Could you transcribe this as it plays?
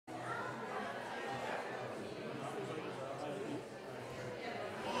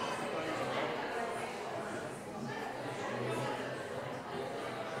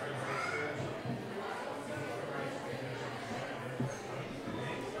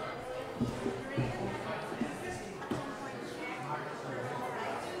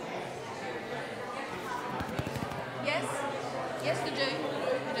Yes, yes, they do.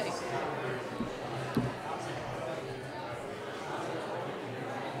 They do.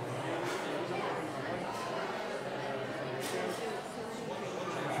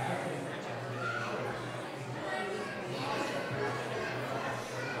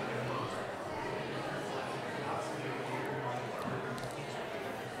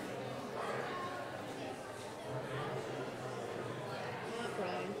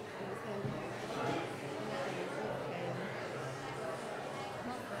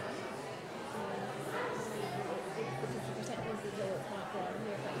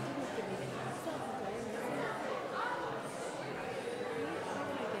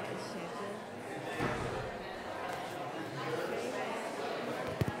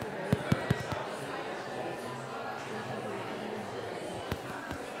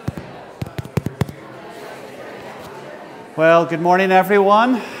 Well, good morning,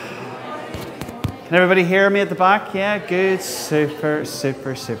 everyone. Can everybody hear me at the back? Yeah, good. Super,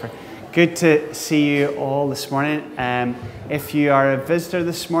 super, super. Good to see you all this morning. If you are a visitor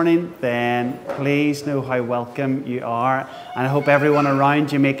this morning, then please know how welcome you are. And I hope everyone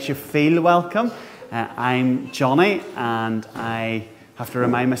around you makes you feel welcome. I'm Johnny, and I have to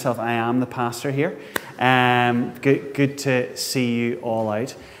remind myself I am the pastor here. Good to see you all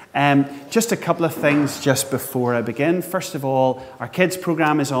out. Just a couple of things just before I begin. First of all, our kids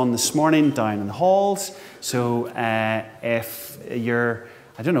program is on this morning down in the halls. So if you're,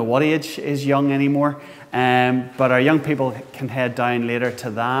 I don't know what age is young anymore, but our young people can head down later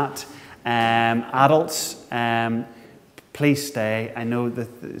to that. Adults, please stay. I know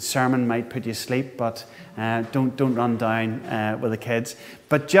that the sermon might put you to sleep, but don't run down with the kids.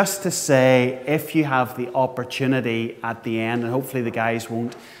 But just to say, if you have the opportunity at the end, and hopefully the guys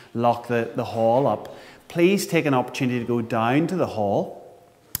won't lock the hall up, please take an opportunity to go down to the hall,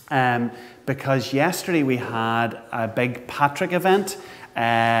 because yesterday we had a big Patrick event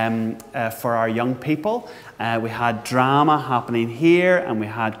for our young people. We had drama happening here, and we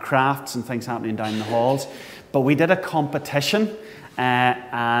had crafts and things happening down in the halls. But we did a competition,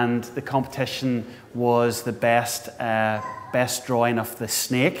 and the competition was the best drawing of the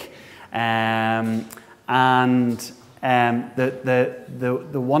snake. The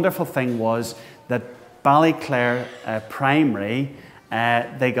wonderful thing was that Ballyclare Primary,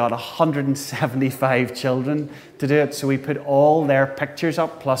 they got 175 children to do it. So we put all their pictures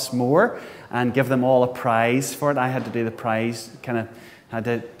up plus more and give them all a prize for it. I had to do the prize, had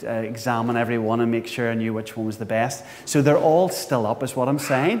to examine every one and make sure I knew which one was the best. So they're all still up, is what I'm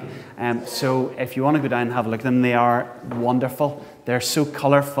saying. So if you want to go down and have a look at them, they are wonderful. They're so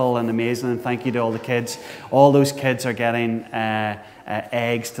colourful and amazing, and thank you to all the kids. All those kids are getting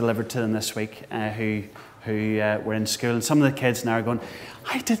eggs delivered to them this week who were in school. And some of the kids now are going,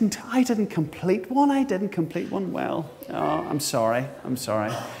 I didn't complete one. I didn't complete one. Well, I'm sorry.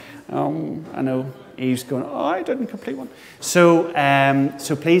 I know Eve's going, I didn't complete one. So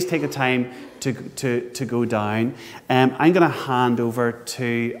please take the time to go down. I'm going to hand over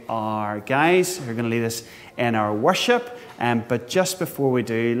to our guys who are going to lead us in our worship. But just before we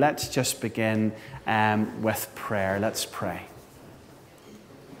do, let's just begin with prayer. Let's pray.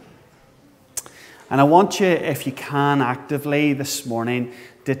 And I want you, if you can, actively this morning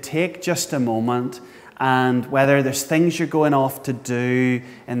to take just a moment, and whether there's things you're going off to do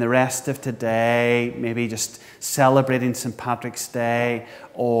in the rest of today, maybe just celebrating St. Patrick's Day,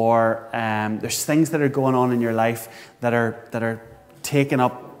 or there's things that are going on in your life that are taking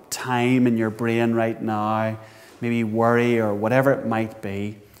up time in your brain right now, maybe worry or whatever it might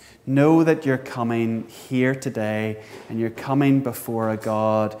be, know that you're coming here today and you're coming before a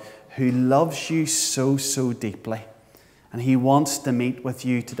God who loves you so, so deeply. And he wants to meet with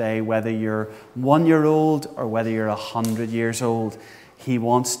you today, whether you're 1 year old or whether you're 100 years old. He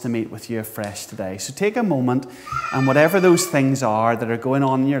wants to meet with you afresh today. So take a moment, and whatever those things are that are going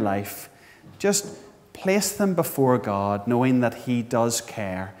on in your life, just place them before God, knowing that he does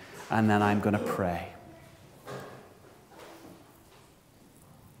care. And then I'm going to pray.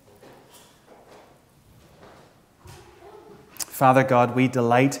 Father God, we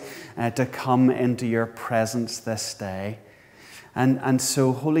delight to come into your presence this day. And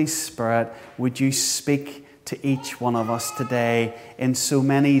so, Holy Spirit, would you speak to each one of us today in so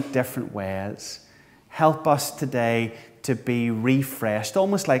many different ways. Help us today to be refreshed,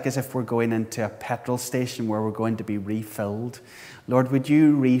 almost like as if we're going into a petrol station where we're going to be refilled. Lord, would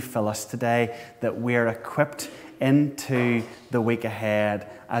you refill us today that we're equipped into the week ahead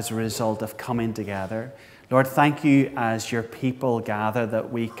as a result of coming together. Lord, thank you as your people gather that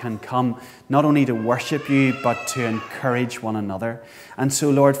we can come not only to worship you, but to encourage one another. And so,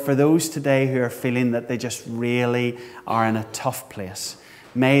 Lord, for those today who are feeling that they just really are in a tough place,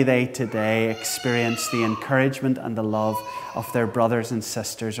 may they today experience the encouragement and the love of their brothers and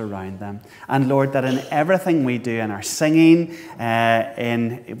sisters around them. And Lord, that in everything we do, in our singing,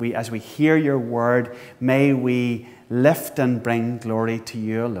 as we hear your word, may we lift and bring glory to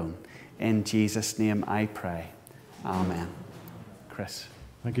you alone. In Jesus' name I pray. Amen. Chris.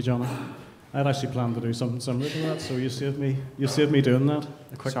 Thank you, Johnny. I'd actually planned to do something similar to that, so you saved me doing that.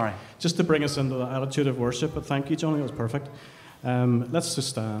 Sorry. Just to bring us into the attitude of worship, but thank you, Johnny, that was perfect. Let's just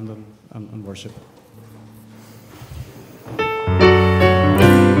stand and worship.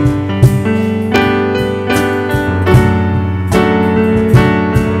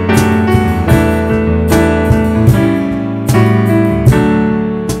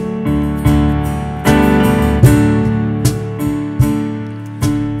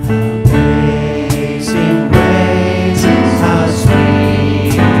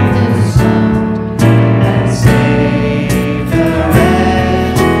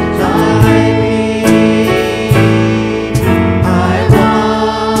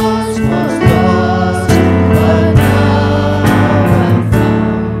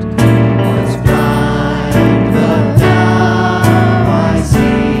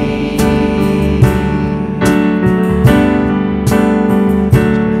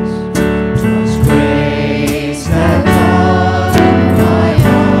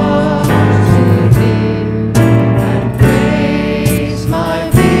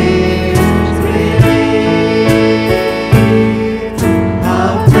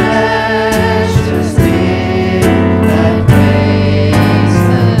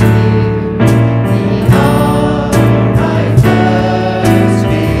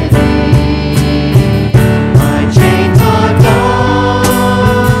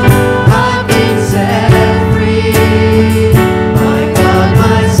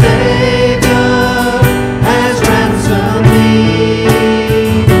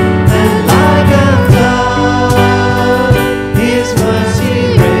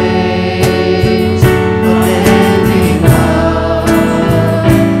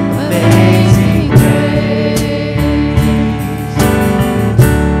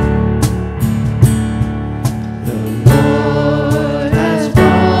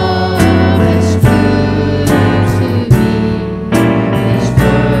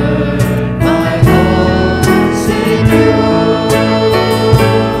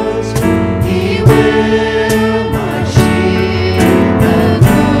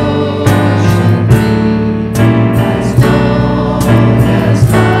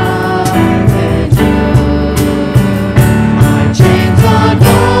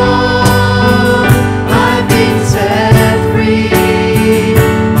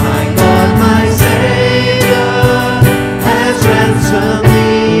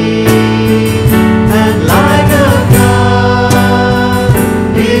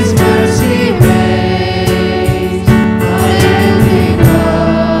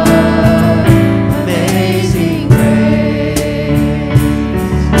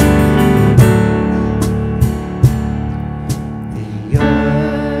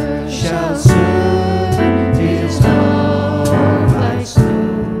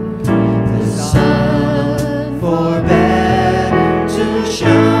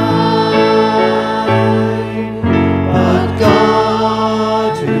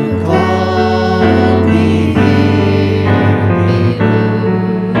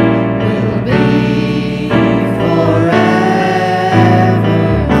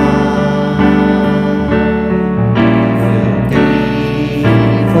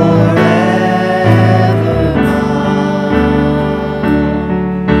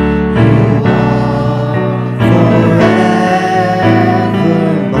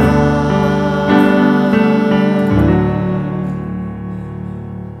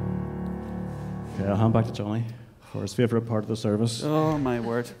 For his favourite part of the service. Oh, my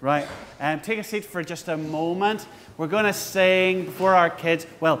word. Right. Take a seat for just a moment. We're going to sing before our kids.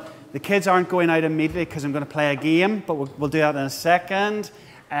 Well, the kids aren't going out immediately because I'm going to play a game, but we'll do that in a second.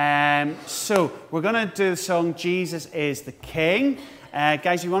 So we're going to do the song Jesus is the King.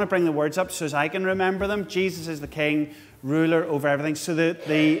 Guys, you want to bring the words up so as I can remember them? Jesus is the King, ruler over everything. So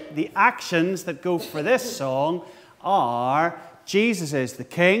the actions that go for this song are Jesus is the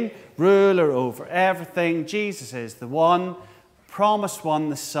King, ruler over everything. Jesus is the one, promised one,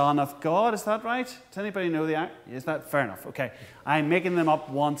 the Son of God. Is that right? Does anybody know the act? Is that fair enough? Okay. I'm making them up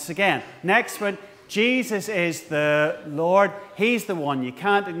once again. Next one, Jesus is the Lord. He's the one you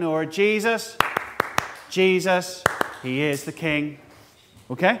can't ignore. Jesus. Jesus, He is the King.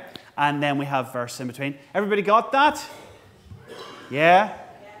 Okay? And then we have verse in between. Everybody got that? Yeah?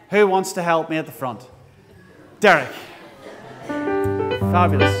 Who wants to help me at the front? Derek.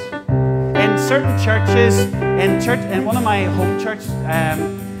 Fabulous. In certain churches, in one of my home churches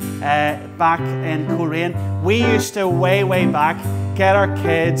back in Coleraine, we used to way back get our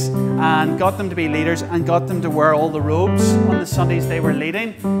kids and got them to be leaders and got them to wear all the robes on the Sundays they were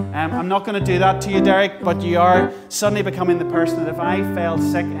leading. I'm not going to do that to you, Derek, but you are suddenly becoming the person that if I fell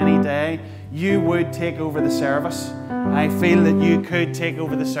sick any day, you would take over the service. I feel that you could take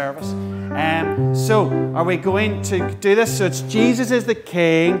over the service. So, are we going to do this? So it's Jesus is the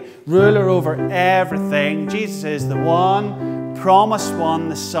King, ruler over everything. Jesus is the one, promised one,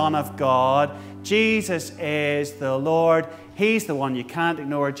 the Son of God. Jesus is the Lord. He's the one. You can't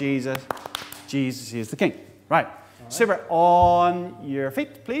ignore Jesus. Jesus is the King. Right. Super. On your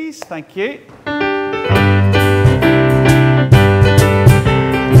feet, please. Thank you.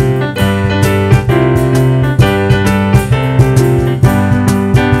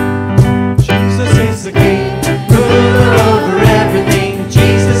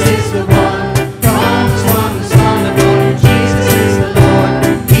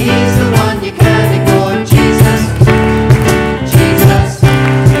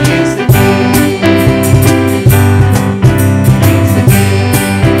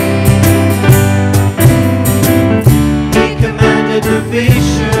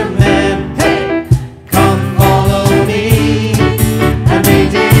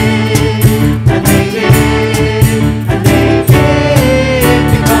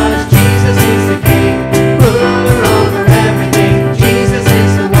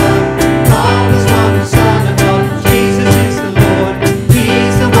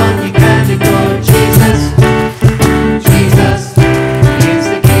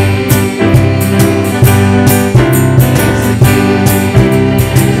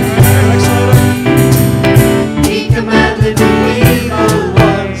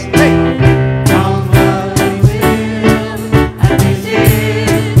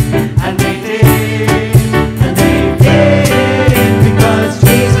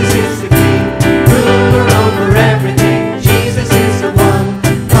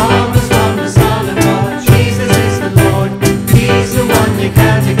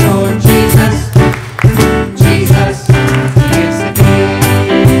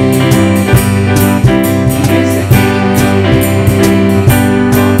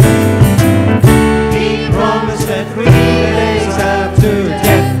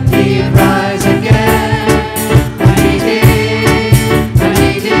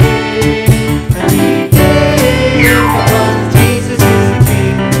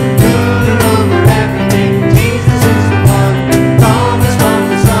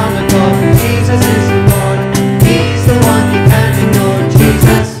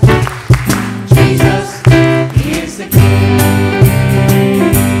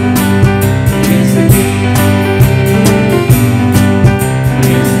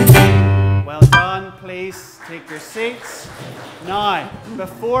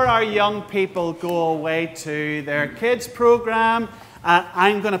 People go away to their kids program, and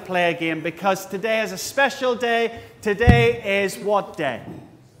I'm going to play a game because today is a special day. Today is what day?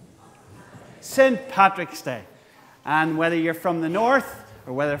 St. Patrick's Day. And whether you're from the north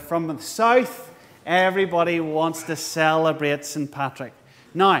or whether from the south, everybody wants to celebrate St. Patrick.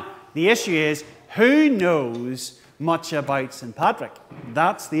 Now, the issue is, who knows much about St. Patrick?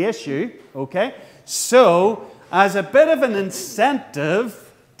 That's the issue, okay? So, as a bit of an incentive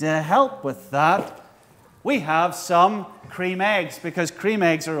to help with that, we have some cream eggs, because cream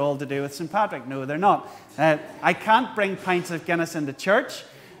eggs are all to do with St. Patrick. No, they're not. I can't bring pints of Guinness into church,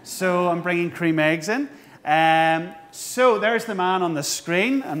 so I'm bringing cream eggs in. So there's the man on the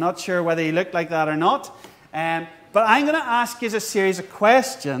screen. I'm not sure whether he looked like that or not. But I'm going to ask you a series of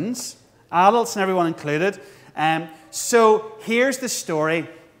questions, adults and everyone included. So here's the story.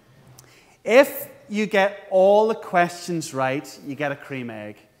 If you get all the questions right, you get a cream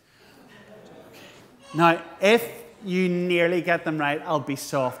egg. Now, if you nearly get them right, I'll be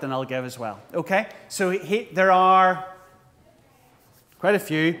soft and I'll give as well. Okay? So there are quite a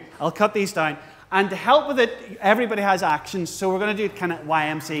few. I'll cut these down. And to help with it, everybody has actions. So we're going to do kind of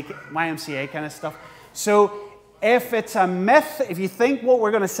YMCA kind of stuff. So if it's a myth, if you think what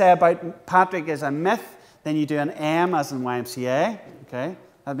we're going to say about Patrick is a myth, then you do an M as in YMCA. Okay?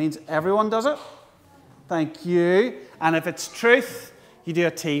 That means everyone does it. Thank you. And if it's truth, you do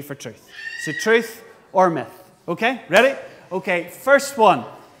a T for truth. So truth or myth. Okay, ready? Okay, first one.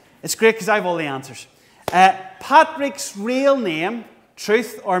 It's great because I have all the answers. Patrick's real name,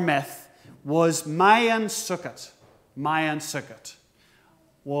 truth or myth, Was Mayan Sukkot,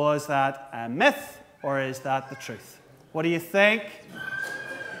 was that a myth or is that the truth? What do you think?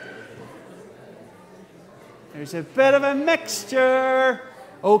 There's a bit of a mixture.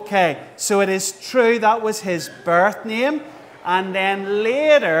 Okay, so it is true that was his birth name, and then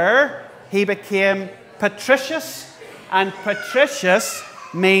later he became Patricius, and Patricius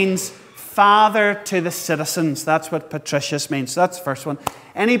means father to the citizens. That's what Patricius means. So that's the first one.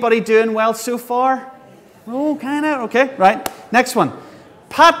 Anybody doing well so far? Oh, kind of. Okay, right. Next one.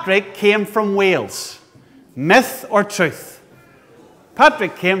 Patrick came from Wales. Myth or truth?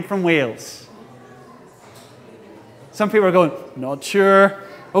 Patrick came from Wales. Some people are going, not sure.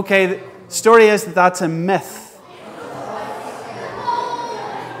 Okay, the story is that that's a myth.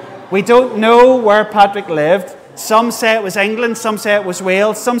 We don't know where Patrick lived. Some say it was England, some say it was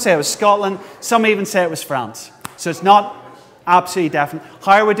Wales, some say it was Scotland, some even say it was France. So it's not absolutely definite.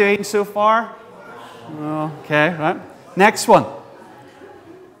 How are we doing so far? Okay, right. Next one.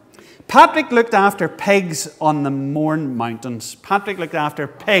 Patrick looked after pigs on the Mourne Mountains. Patrick looked after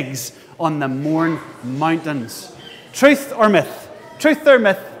pigs on the Mourne Mountains. Truth or myth? Truth or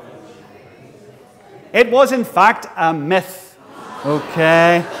myth? It was in fact a myth.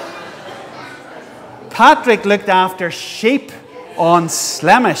 Okay. Patrick looked after sheep on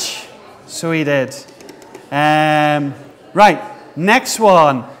Slemish. So he did. Right, next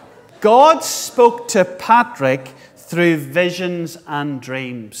one. God spoke to Patrick through visions and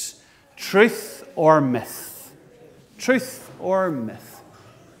dreams. Truth or myth? Truth or myth?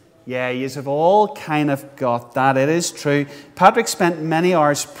 Yeah, you have all kind of got that. It is true. Patrick spent many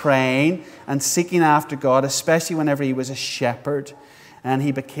hours praying and seeking after God, especially whenever he was a shepherd and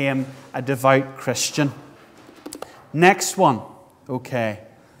he became a devout Christian. Next one. Okay.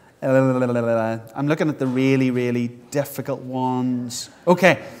 I'm looking at the really, really difficult ones.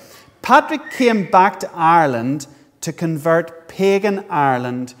 Okay. Patrick came back to Ireland to convert pagan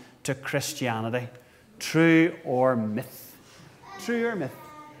Ireland to Christianity. True or myth? True or myth?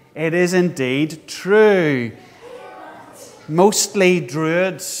 It is indeed true. Mostly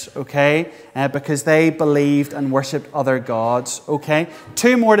Druids, okay, because they believed and worshipped other gods, okay.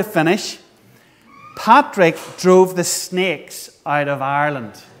 Two more to finish. Patrick drove the snakes out of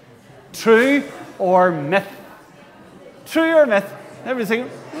Ireland. True or myth? True or myth? Everything.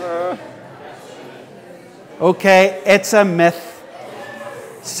 Okay, it's a myth.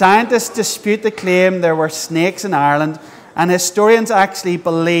 Scientists dispute the claim there were snakes in Ireland, and historians actually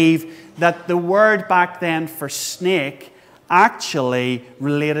believe that the word back then for snake actually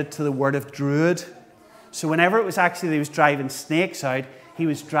related to the word of druid. So whenever it was actually he was driving snakes out, he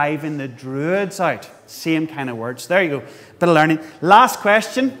was driving the druids out. Same kind of words. There you go. Bit of learning. Last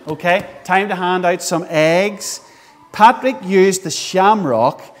question. Okay, time to hand out some eggs. Patrick used the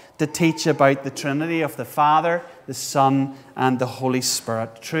shamrock to teach about the Trinity of the Father, the Son, and the Holy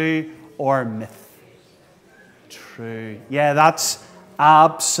Spirit. True or myth? True. Yeah, that's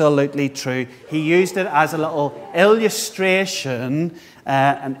absolutely true. He used it as a little illustration,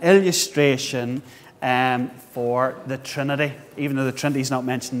 for the Trinity, even though the Trinity is not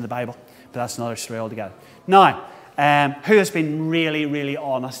mentioned in the Bible. But that's another story altogether. Now, who has been really, really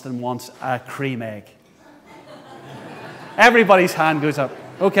honest and wants a cream egg? Everybody's hand goes up.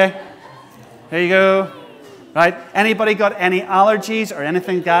 Okay. There you go. Right. Anybody got any allergies or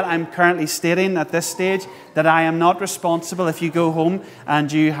anything like that? I'm currently stating at this stage that I am not responsible if you go home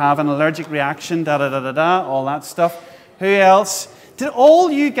and you have an allergic reaction, all that stuff. Who else? Did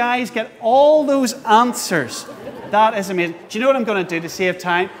all you guys get all those answers? That is amazing. Do you know what I'm going to do to save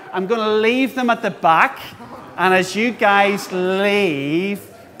time? I'm going to leave them at the back, and as you guys leave,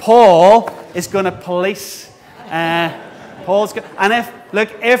 Paul is going to police. And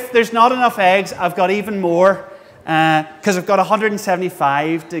if there's not enough eggs, I've got even more, because I've got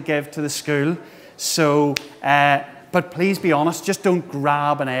 175 to give to the school. So, but please be honest, just don't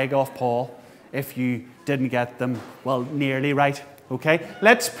grab an egg off Paul if you didn't get them, well, nearly right. Okay?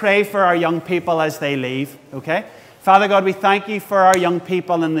 Let's pray for our young people as they leave. Okay? Father God, we thank you for our young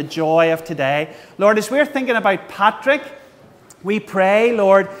people and the joy of today. Lord, as we're thinking about Patrick, we pray,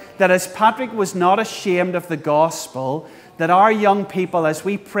 Lord, that as Patrick was not ashamed of the gospel, that our young people, as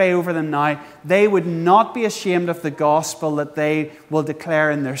we pray over them now, they would not be ashamed of the gospel that they will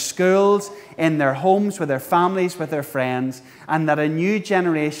declare in their schools, in their homes, with their families, with their friends, and that a new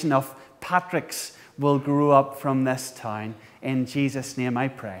generation of Patricks will grow up from this town. In Jesus' name I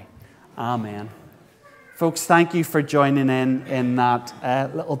pray. Amen. Folks, thank you for joining in that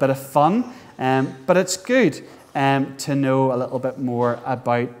little bit of fun. But it's good to know a little bit more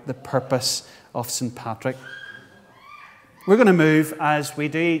about the purpose of St. Patrick. We're going to move, as we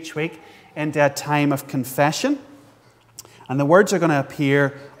do each week, into a time of confession. And the words are going to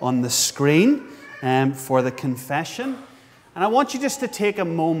appear on the screen for the confession. And I want you just to take a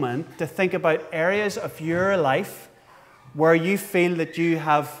moment to think about areas of your life where you feel that you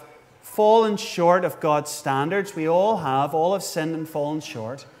have fallen short of God's standards. We all have sinned and fallen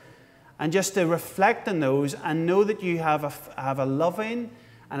short. And just to reflect on those and know that you have a loving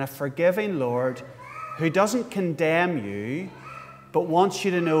and a forgiving Lord who doesn't condemn you, but wants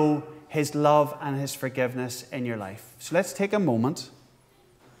you to know His love and His forgiveness in your life. So let's take a moment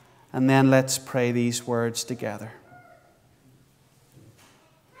and then let's pray these words together.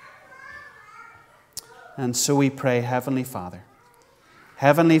 And so we pray, Heavenly Father.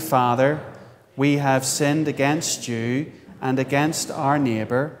 Heavenly Father, we have sinned against you and against our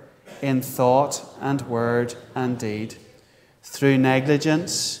neighbour in thought and word and deed, through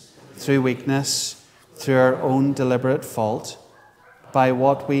negligence, through weakness, through our own deliberate fault, by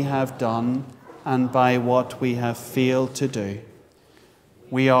what we have done and by what we have failed to do.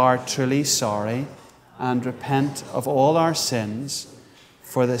 We are truly sorry and repent of all our sins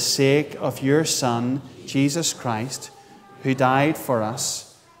for the sake of your Son, Jesus Christ, who died for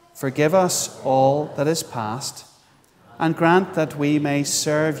us. Forgive us all that is past, and grant that we may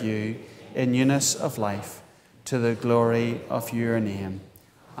serve you in newness of life, to the glory of your name.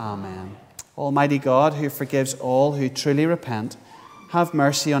 Amen. Almighty God, who forgives all who truly repent, have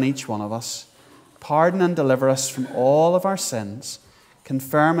mercy on each one of us. Pardon and deliver us from all of our sins.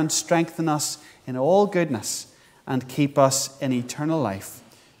 Confirm and strengthen us in all goodness, and keep us in eternal life,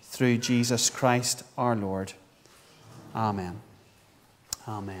 through Jesus Christ our Lord. Amen.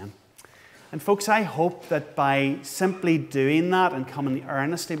 Amen. And folks, I hope that by simply doing that and coming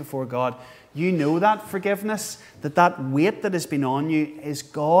earnestly before God, you know that forgiveness, that weight that has been on you is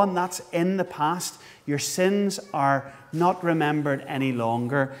gone. That's in the past. Your sins are not remembered any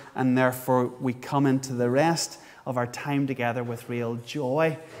longer, and therefore we come into the rest of our time together with real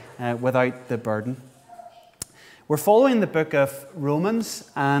joy, without the burden. We're following the book of Romans,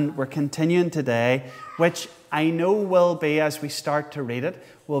 and we're continuing today, which I know will be, as we start to read it,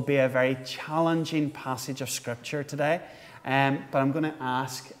 will be a very challenging passage of Scripture today. But I'm going to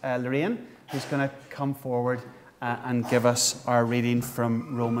ask Lorraine, who's going to come forward and give us our reading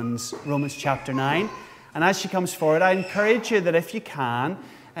from Romans chapter 9. And as she comes forward, I encourage you that if you can,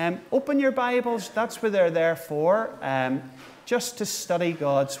 open your Bibles. That's what they're there for, just to study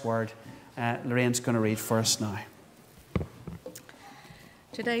God's Word. Lorraine's going to read for us now.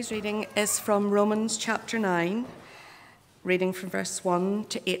 Today's reading is from Romans chapter 9, reading from verse 1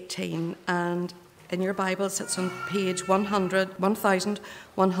 to 18. And in your Bibles, it's on page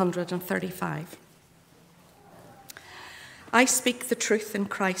 1135. I speak the truth in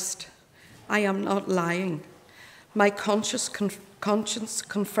Christ. I am not lying. My conscience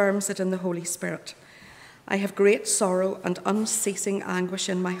confirms it in the Holy Spirit. I have great sorrow and unceasing anguish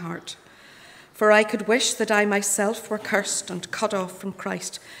in my heart. For I could wish that I myself were cursed and cut off from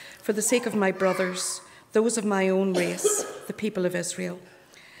Christ for the sake of my brothers, those of my own race, the people of Israel.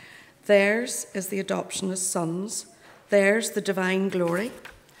 Theirs is the adoption as sons. Theirs the divine glory,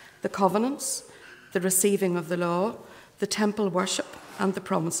 the covenants, the receiving of the law, the temple worship, and the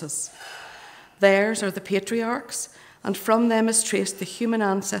promises. Theirs are the patriarchs, and from them is traced the human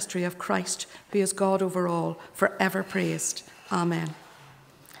ancestry of Christ, who is God over all, forever praised. Amen.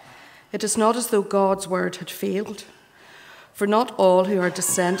 It is not as though God's word had failed, for not all who are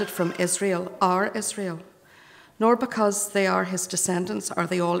descended from Israel are Israel, nor because they are his descendants are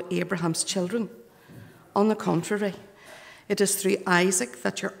they all Abraham's children. On the contrary, it is through Isaac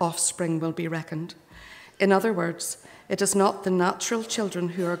that your offspring will be reckoned. In other words, it is not the natural children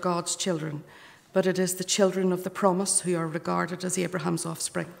who are God's children, but it is the children of the promise who are regarded as Abraham's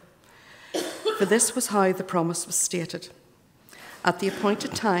offspring. For this was how the promise was stated. At the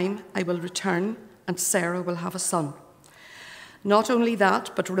appointed time I will return, and Sarah will have a son. Not only that,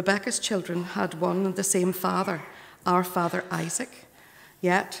 but Rebekah's children had one and the same father, our father Isaac.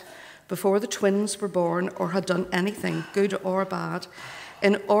 Yet, before the twins were born or had done anything, good or bad,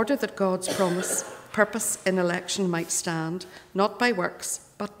 in order that God's purpose in election might stand, not by works,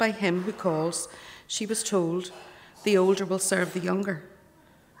 but by him who calls, she was told, the older will serve the younger.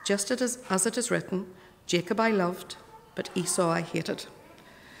 Just as it is written, Jacob I loved, but Esau I hated.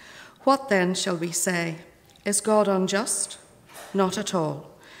 What then shall we say? Is God unjust? Not at all.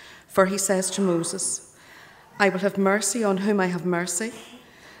 For he says to Moses, I will have mercy on whom I have mercy,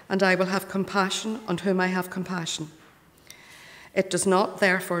 and I will have compassion on whom I have compassion. It does not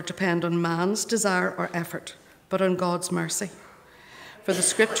therefore depend on man's desire or effort, but on God's mercy. For the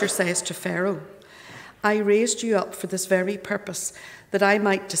scripture says to Pharaoh, I raised you up for this very purpose, that I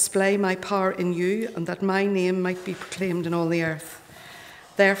might display my power in you and that my name might be proclaimed in all the earth.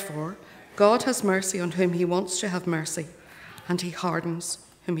 Therefore, God has mercy on whom he wants to have mercy, and he hardens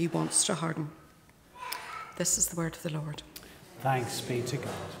whom he wants to harden. This is the word of the Lord. Thanks be to God.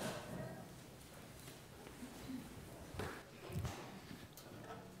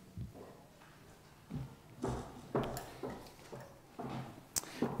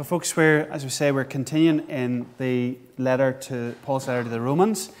 Well, folks, as we say, we're continuing in the Paul's letter to the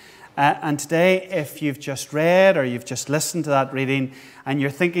Romans. And today, if you've just read or you've just listened to that reading and you're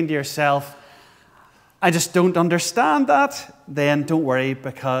thinking to yourself, I just don't understand that, then don't worry,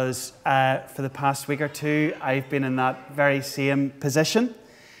 because for the past week or two, I've been in that very same position.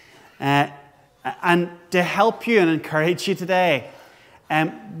 And to help you and encourage you today,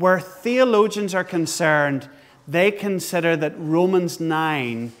 where theologians are concerned, they consider that Romans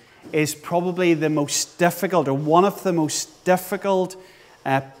 9 is probably the most difficult, or one of the most difficult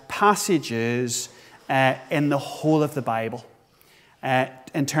passages in the whole of the Bible.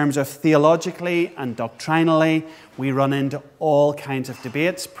 In terms of theologically and doctrinally, we run into all kinds of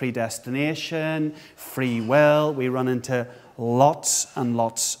debates, predestination, free will. We run into lots and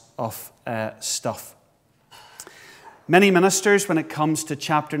lots of stuff. Many ministers, when it comes to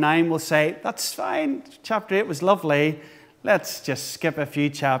chapter 9, will say, that's fine, chapter 8 was lovely, let's just skip a few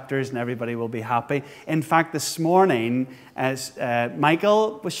chapters and everybody will be happy. In fact, this morning, as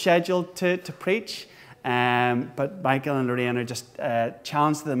Michael was scheduled to preach, but Michael and Lorraine are just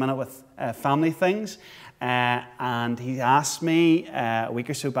challenged at the minute with family things, and he asked me a week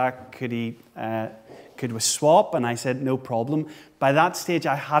or so back, could we swap? And I said, no problem. By that stage,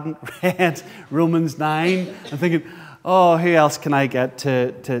 I hadn't read Romans 9. I'm thinking, oh, who else can I get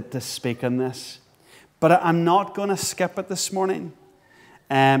to speak on this? But I'm not going to skip it this morning.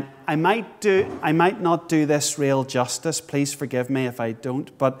 I might not do this real justice. Please forgive me if I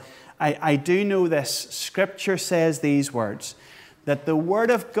don't. But I do know this. Scripture says these words, that the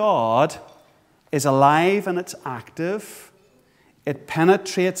Word of God is alive and it's active. It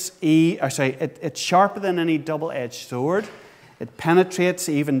penetrates, it's sharper than any double-edged sword. It penetrates,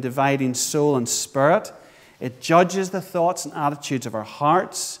 even dividing soul and spirit. It judges the thoughts and attitudes of our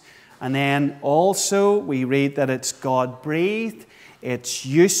hearts. And then also we read that it's God-breathed. It's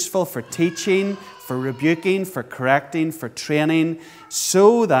useful for teaching, for rebuking, for correcting, for training,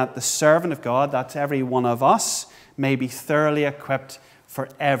 so that the servant of God, that's every one of us, may be thoroughly equipped for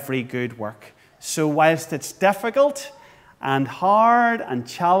every good work. So whilst it's difficult and hard and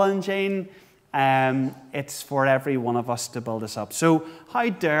challenging, it's for every one of us to build us up. So how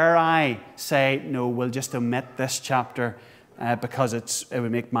dare I say, no, we'll just omit this chapter because it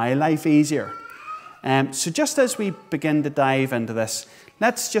would make my life easier. So just as we begin to dive into this,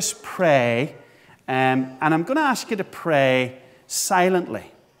 let's just pray. And I'm going to ask you to pray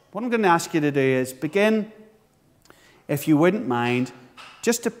silently. What I'm going to ask you to do is begin, if you wouldn't mind,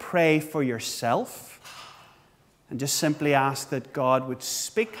 just to pray for yourself and just simply ask that God would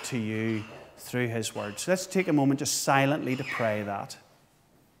speak to you through His Word. So let's take a moment just silently to pray that.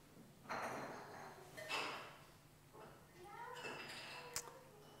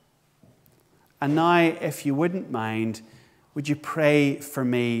 And now, if you wouldn't mind, would you pray for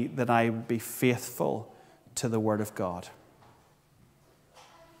me that I would be faithful to the Word of God?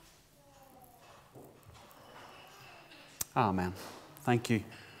 Amen. Thank you.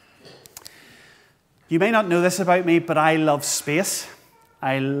 You may not know this about me, but I love space.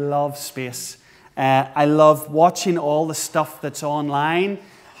 I love space. I love watching all the stuff that's online.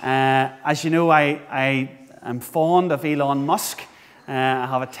 As you know, I am fond of Elon Musk. I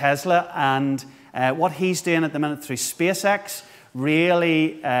have a Tesla, and what he's doing at the minute through SpaceX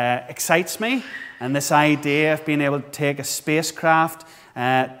really excites me. And this idea of being able to take a spacecraft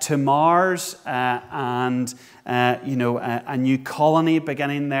to Mars and a new colony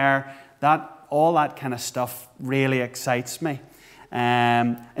beginning there, all that kind of stuff really excites me.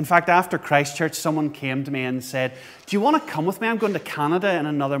 In fact, after Christchurch, someone came to me and said, do you want to come with me? I'm going to Canada in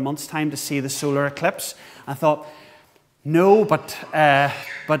another month's time to see the solar eclipse. I thought, no, but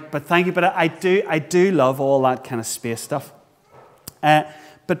thank you. But I do love all that kind of space stuff.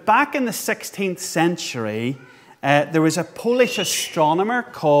 But back in the 16th century, there was a Polish astronomer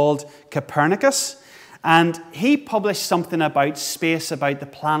called Copernicus, and he published something about space, about the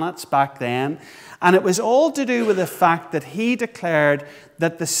planets back then. And it was all to do with the fact that he declared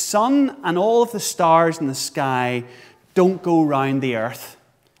that the sun and all of the stars in the sky don't go round the earth.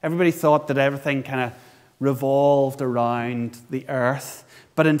 Everybody thought that everything kind of revolved around the earth,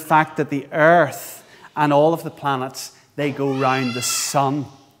 but in fact that the earth and all of the planets, they go round the sun.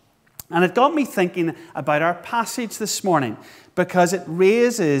 And it got me thinking about our passage this morning, because it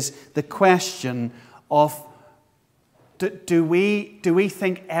raises the question of, do we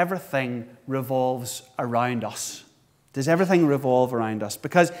think everything revolves around us? Does everything revolve around us?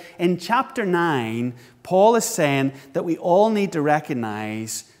 Because in chapter 9, Paul is saying that we all need to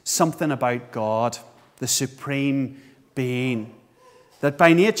recognize something about God, the supreme being. That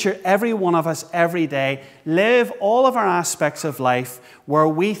by nature, every one of us, every day, live all of our aspects of life where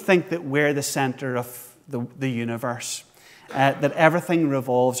we think that we're the center of the universe, that everything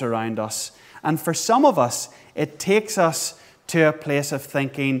revolves around us. And for some of us, it takes us to a place of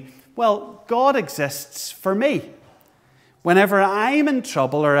thinking, well, God exists for me. Whenever I'm in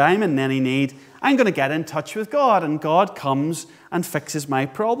trouble or I'm in any need, I'm going to get in touch with God, and God comes and fixes my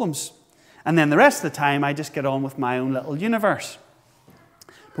problems. And then the rest of the time, I just get on with my own little universe.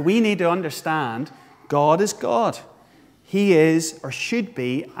 But we need to understand God is God. He is, or should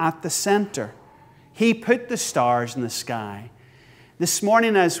be, at the center. He put the stars in the sky. This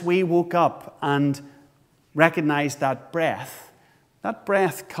morning as we woke up and recognized that breath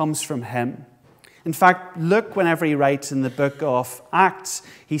comes from Him. In fact, Luke, whenever he writes in the book of Acts,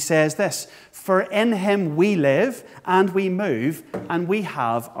 he says this, "For in Him we live and we move and we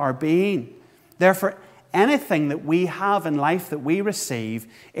have our being." Therefore, anything that we have in life that we receive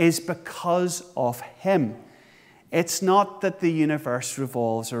is because of Him. It's not that the universe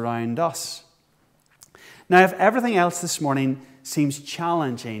revolves around us. Now, if everything else this morning seems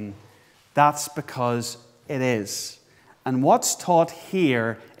challenging, that's because it is. And what's taught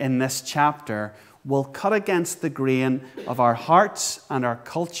here in this chapter will cut against the grain of our hearts and our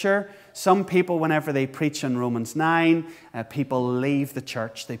culture. Some people, whenever they preach in Romans 9, people leave the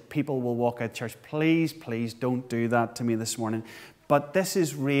church. People will walk out of church. Please, please don't do that to me this morning. But this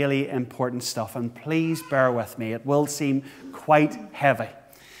is really important stuff, and please bear with me. It will seem quite heavy.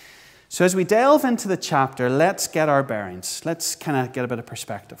 So as we delve into the chapter, let's get our bearings. Let's kind of get a bit of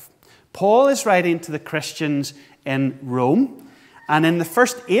perspective. Paul is writing to the Christians in Rome. And in the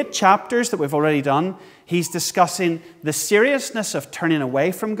first 8 chapters that we've already done, he's discussing the seriousness of turning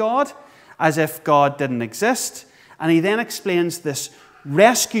away from God, as if God didn't exist. And he then explains this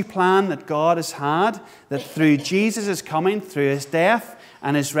rescue plan that God has had, that through Jesus' coming, through His death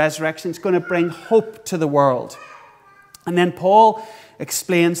and His resurrection, it's going to bring hope to the world. And then Paul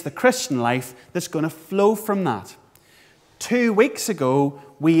explains the Christian life that's going to flow from that. 2 weeks ago,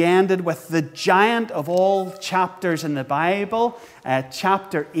 we ended with the giant of all chapters in the Bible,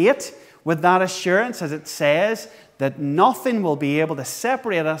 chapter 8, with that assurance, as it says, that nothing will be able to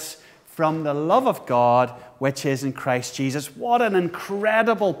separate us from the love of God, which is in Christ Jesus. What an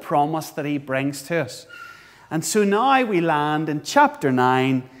incredible promise that He brings to us. And so now we land in chapter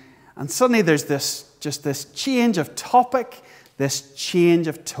 9, and suddenly there's this change of topic, this change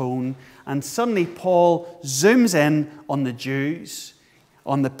of tone, and suddenly Paul zooms in on the Jews,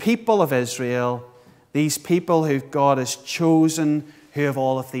 on the people of Israel, these people who God has chosen, who have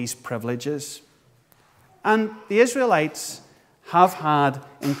all of these privileges. And the Israelites have had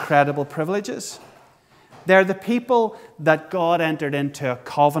incredible privileges. They're the people that God entered into a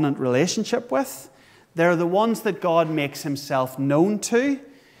covenant relationship with. They're the ones that God makes Himself known to.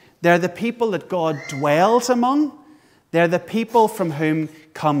 They're the people that God dwells among. They're the people from whom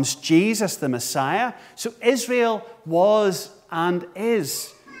comes Jesus, the Messiah. So Israel was and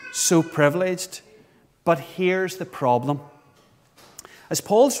is so privileged. But here's the problem. As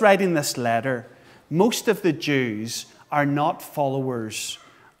Paul's writing this letter, most of the Jews are not followers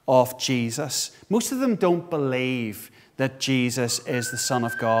of Jesus. Most of them don't believe that Jesus is the Son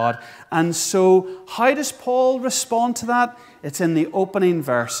of God. And so how does Paul respond to that? It's in the opening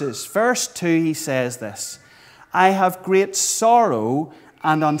verses. Verse 2, he says this, "I have great sorrow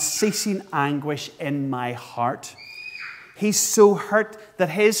and unceasing anguish in my heart." He's so hurt that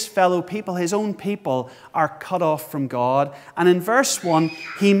his fellow people, his own people, are cut off from God. And in verse 1,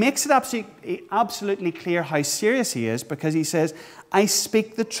 he makes it absolutely clear how serious he is, because he says, "I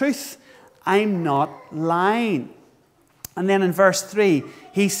speak the truth. I'm not lying." And then in verse 3,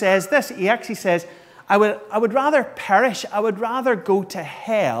 he says this. He actually says, I would rather perish. I would rather go to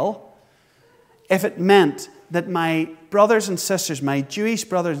hell if it meant that my brothers and sisters, my Jewish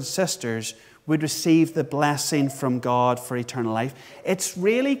brothers and sisters, would receive the blessing from God for eternal life. It's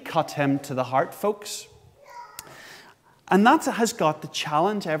really cut him to the heart, folks. And that has got to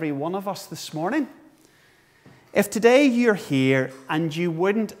challenge every one of us this morning. If today you're here and you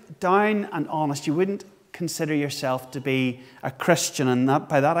wouldn't, down and honest, you wouldn't consider yourself to be a Christian, and that,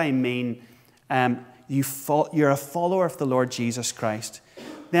 by that I mean you're a follower of the Lord Jesus Christ,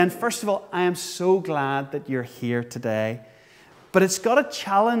 then first of all, I am so glad that you're here today. But it's got to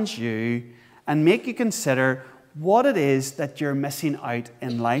challenge you and make you consider what it is that you're missing out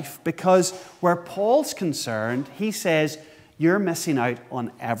in life. Because where Paul's concerned, he says you're missing out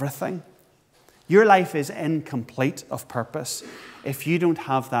on everything. Your life is incomplete of purpose if you don't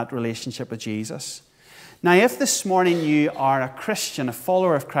have that relationship with Jesus. Now, if this morning you are a Christian, a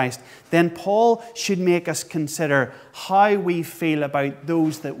follower of Christ, then Paul should make us consider how we feel about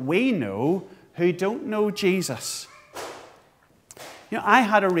those that we know who don't know Jesus. You know, I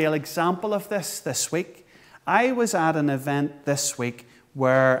had a real example of this week. I was at an event this week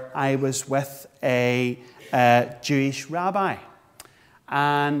where I was with a Jewish rabbi.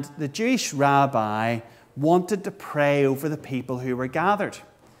 And the Jewish rabbi wanted to pray over the people who were gathered.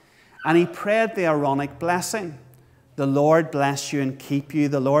 And he prayed the Aaronic blessing. The Lord bless you and keep you.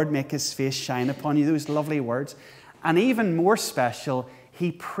 The Lord make his face shine upon you. Those lovely words. And even more special,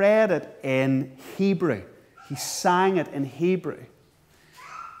 he prayed it in Hebrew. He sang it in Hebrew.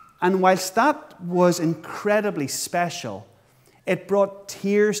 And whilst that was incredibly special, it brought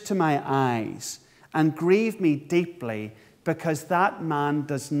tears to my eyes and grieved me deeply, because that man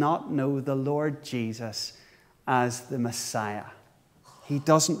does not know the Lord Jesus as the Messiah. He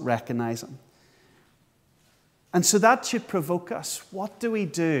doesn't recognize him. And so that should provoke us. What do we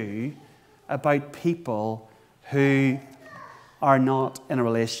do about people who are not in a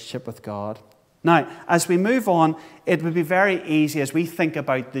relationship with God? Now, as we move on, it would be very easy as we think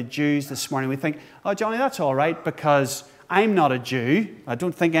about the Jews this morning. We think, oh, Johnny, that's all right because I'm not a Jew. I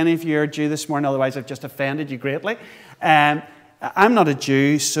don't think any of you are a Jew this morning, otherwise I've just offended you greatly. I'm not a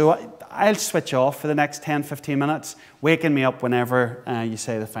Jew, so I'll switch off for the next 10, 15 minutes, waking me up whenever you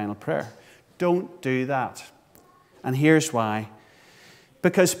say the final prayer. Don't do that. And here's why.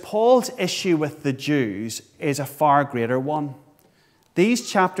 Because Paul's issue with the Jews is a far greater one. These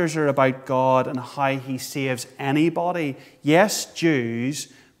chapters are about God and how he saves anybody. Yes,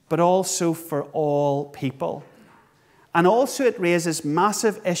 Jews, but also for all people. And also it raises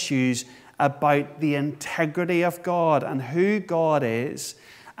massive issues about the integrity of God and who God is.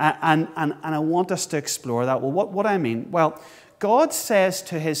 And I want us to explore that. Well, what do I mean? Well, God says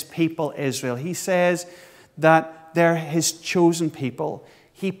to his people Israel, he says that they're his chosen people.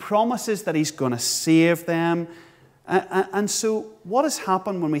 He promises that he's going to save them. And so what has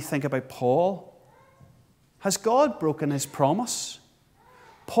happened when we think about Paul? Has God broken his promise?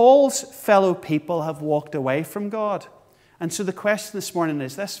 Paul's fellow people have walked away from God. And so the question this morning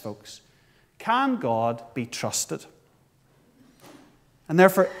is this, folks. Can God be trusted? And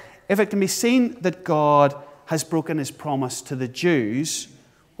therefore, if it can be seen that God has broken his promise to the Jews,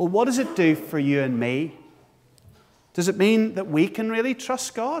 well, what does it do for you and me? Does it mean that we can really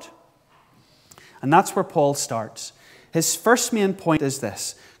trust God? And that's where Paul starts. His first main point is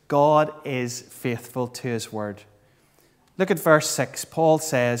this: God is faithful to his word. Look at verse 6. Paul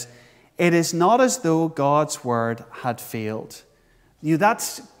says, "It is not as though God's word had failed." You know,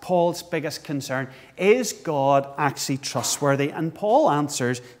 that's Paul's biggest concern. Is God actually trustworthy? And Paul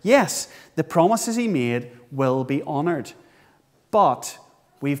answers, yes, the promises he made will be honored. But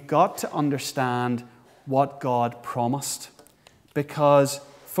we've got to understand what God promised. Because,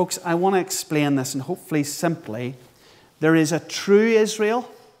 folks, I want to explain this, and hopefully simply. There is a true Israel,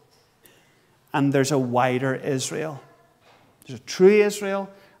 and there's a wider Israel. There's a true Israel,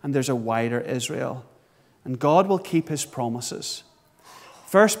 and there's a wider Israel. And God will keep his promises.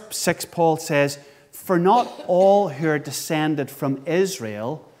 Verse 6, Paul says, "For not all who are descended from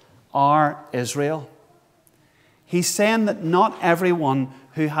Israel are Israel." He's saying that not everyone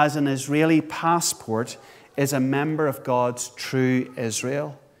who has an Israeli passport is a member of God's true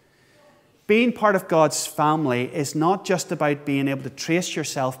Israel. Being part of God's family is not just about being able to trace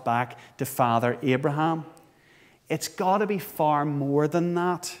yourself back to Father Abraham. It's got to be far more than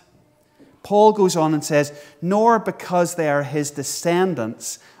that. Paul goes on and says, "Nor because they are his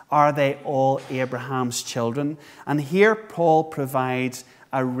descendants are they all Abraham's children." And here Paul provides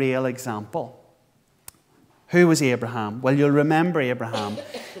a real example. Who was Abraham? Well, you'll remember Abraham.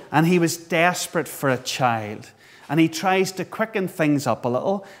 And he was desperate for a child. And he tries to quicken things up a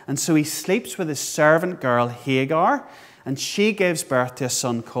little. And so he sleeps with his servant girl Hagar. And she gives birth to a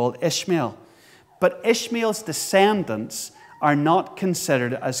son called Ishmael. But Ishmael's descendants are not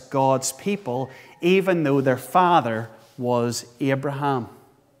considered as God's people, even though their father was Abraham.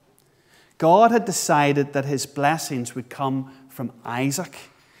 God had decided that his blessings would come from Isaac.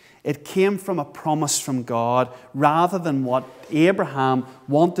 It came from a promise from God rather than what Abraham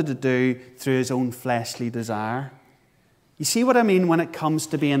wanted to do through his own fleshly desire. You see what I mean when it comes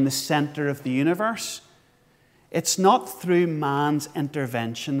to being the center of the universe? It's not through man's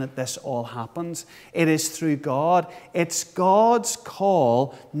intervention that this all happens. It is through God. It's God's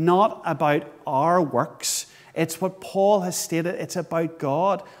call, not about our works. It's what Paul has stated. It's about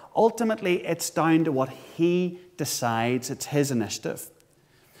God. Ultimately, it's down to what He decides. It's His initiative.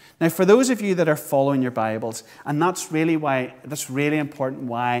 Now, for those of you that are following your Bibles, and that's really important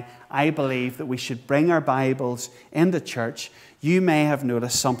why I believe that we should bring our Bibles into church, you may have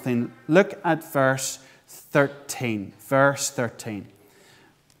noticed something. Look at verse 13. Verse 13.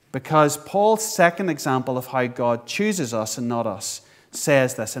 Because Paul's second example of how God chooses us and not us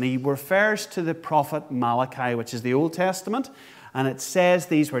says this, and he refers to the prophet Malachi, which is the Old Testament, and it says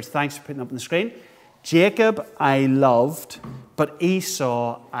these words. Thanks for putting up on the screen. Jacob I loved, but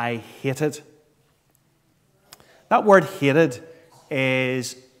Esau I hated. That word hated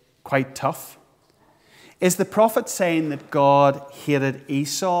is quite tough. Is the prophet saying that God hated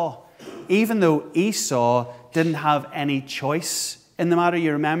Esau, even though Esau didn't have any choice in the matter?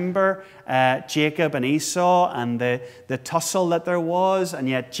 You remember Jacob and Esau and the tussle that there was, and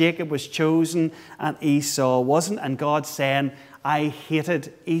yet Jacob was chosen and Esau wasn't, and God saying, I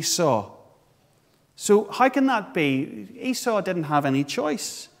hated Esau. So how can that be? Esau didn't have any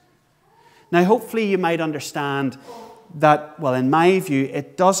choice. Now, hopefully you might understand that, well, in my view,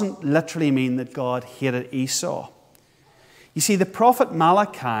 it doesn't literally mean that God hated Esau. You see, the prophet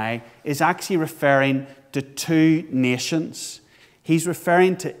Malachi is actually referring to two nations. He's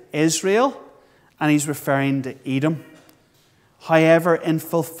referring to Israel and he's referring to Edom. However, in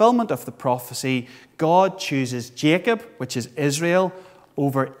fulfillment of the prophecy, God chooses Jacob, which is Israel,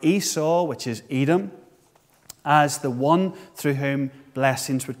 over Esau, which is Edom, as the one through whom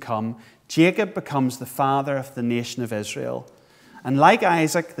blessings would come. Jacob becomes the father of the nation of Israel. And like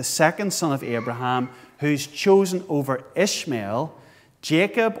Isaac, the second son of Abraham, who's chosen over Ishmael,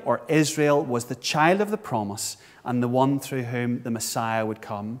 Jacob, or Israel, was the child of the promise and the one through whom the Messiah would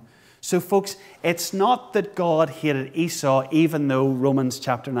come. So folks, it's not that God hated Esau, even though Romans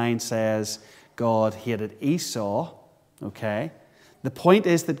chapter 9 says God hated Esau, okay? The point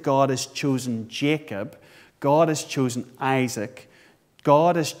is that God has chosen Jacob, God has chosen Isaac,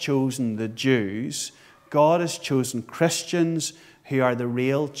 God has chosen the Jews, God has chosen Christians who are the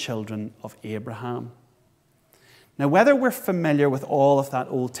real children of Abraham. Now, whether we're familiar with all of that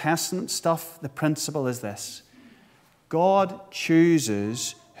Old Testament stuff, the principle is this: God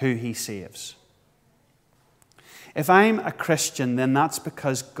chooses who He saves. If I'm a Christian, then that's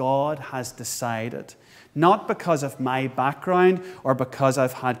because God has decided. Not because of my background or because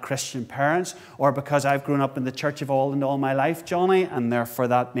I've had Christian parents or because I've grown up in the church of all my life, Johnny, and therefore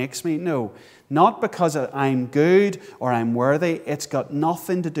that makes me. No, not because I'm good or I'm worthy. It's got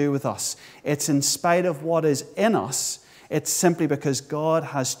nothing to do with us. It's in spite of what is in us. It's simply because God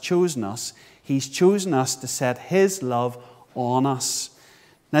has chosen us. He's chosen us to set His love on us.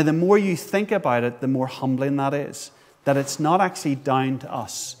 Now, the more you think about it, the more humbling that is. That it's not actually down to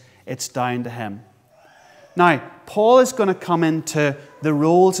us. It's down to Him. Now, Paul is going to come into the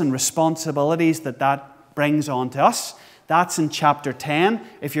roles and responsibilities that brings on to us. That's in chapter 10.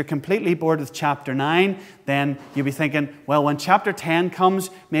 If you're completely bored with chapter 9, then you'll be thinking, well, when chapter 10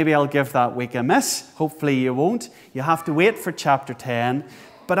 comes, maybe I'll give that week a miss. Hopefully you won't. You have to wait for chapter 10.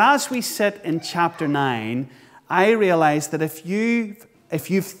 But as we sit in chapter 9, I realize that if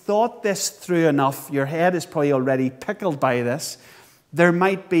you've thought this through enough, your head is probably already pickled by this, there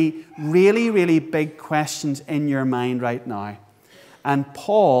might be really, really big questions in your mind right now. And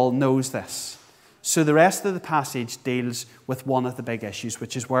Paul knows this. So the rest of the passage deals with one of the big issues,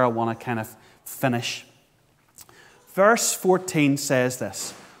 which is where I want to kind of finish. Verse 14 says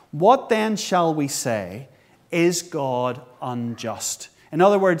this: "What then shall we say? Is God unjust?" In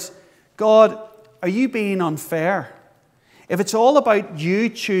other words, God, are you being unfair? If it's all about you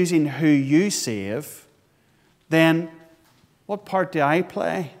choosing who you save, then what part do I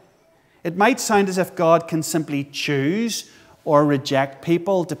play? It might sound as if God can simply choose or reject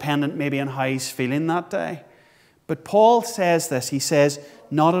people, dependent maybe on how He's feeling that day. But Paul says this. He says,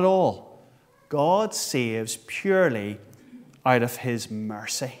 not at all. God saves purely out of His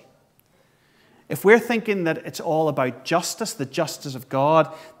mercy. If we're thinking that it's all about justice, the justice of God,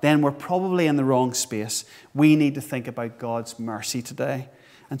 then we're probably in the wrong space. We need to think about God's mercy today.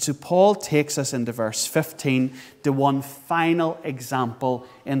 And so Paul takes us into verse 15 to one final example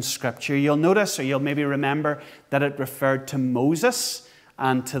in Scripture. You'll notice, or you'll maybe remember, that it referred to Moses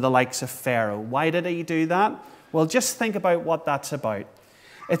and to the likes of Pharaoh. Why did he do that? Well, just think about what that's about.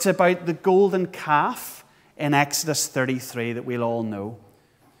 It's about the golden calf in Exodus 33 that we'll all know.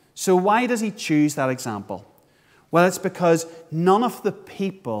 So why does he choose that example? Well, it's because none of the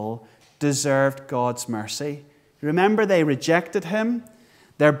people deserved God's mercy. Remember, they rejected him.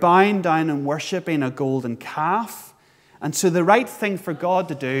 They're bowing down and worshipping a golden calf. And so the right thing for God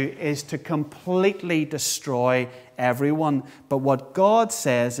to do is to completely destroy everyone. But what God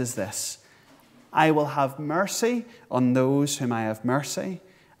says is this: I will have mercy on those whom I have mercy,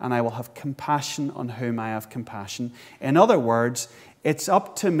 and I will have compassion on whom I have compassion. In other words, it's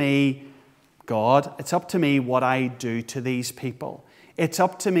up to me, God, it's up to me what I do to these people. It's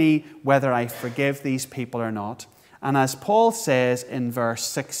up to me whether I forgive these people or not. And as Paul says in verse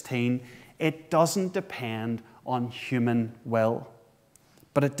 16, it doesn't depend on human will,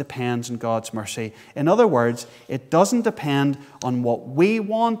 but it depends on God's mercy. In other words, it doesn't depend on what we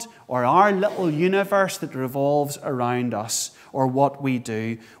want or our little universe that revolves around us or what we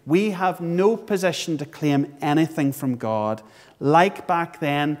do. We have no position to claim anything from God. Like back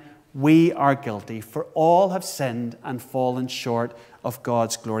then, we are guilty, for all have sinned and fallen short of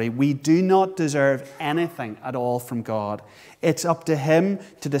God's glory. We do not deserve anything at all from God. It's up to him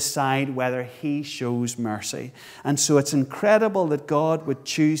to decide whether he shows mercy. And so it's incredible that God would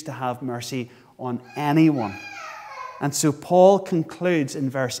choose to have mercy on anyone. And so Paul concludes in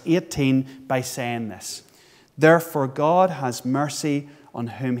verse 18 by saying this: therefore God has mercy on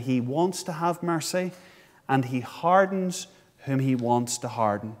whom he wants to have mercy, and he hardens whom he wants to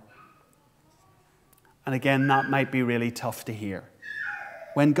harden. And again, that might be really tough to hear.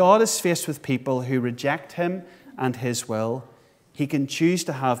 When God is faced with people who reject him and his will, he can choose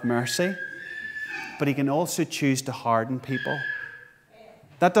to have mercy, but he can also choose to harden people.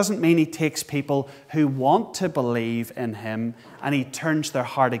 That doesn't mean he takes people who want to believe in him and he turns their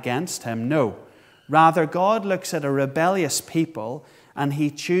heart against him. No. Rather, God looks at a rebellious people and he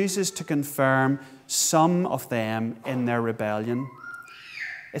chooses to confirm some of them in their rebellion.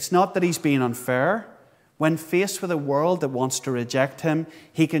 It's not that he's being unfair. When faced with a world that wants to reject him,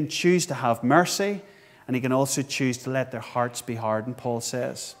 he can choose to have mercy, and he can also choose to let their hearts be hardened, Paul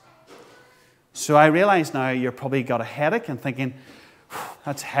says. So I realize now you're probably got a headache and thinking,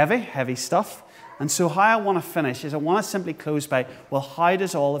 that's heavy stuff. And so how I want to finish is I want to simply close by, well, how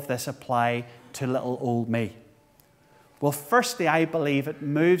does all of this apply to little old me? Well, firstly, I believe it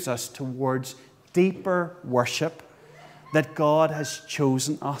moves us towards deeper worship, that God has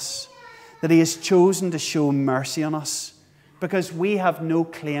chosen us, that he has chosen to show mercy on us, because we have no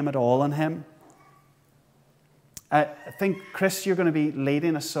claim at all on him. I think, Chris, you're going to be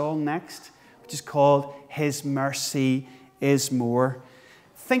leading a song next, which is called His Mercy is More.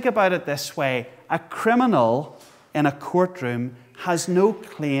 Think about it this way: a criminal in a courtroom has no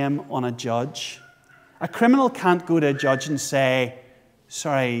claim on a judge. A criminal can't go to a judge and say,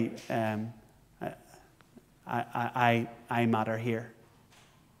 sorry, I matter here.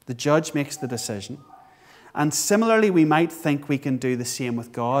 The judge makes the decision. And similarly, we might think we can do the same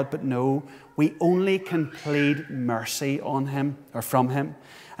with God, but no, we only can plead mercy on him or from him.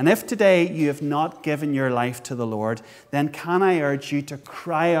 And if today you have not given your life to the Lord, then can I urge you to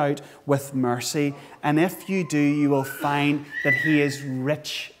cry out with mercy? And if you do, you will find that he is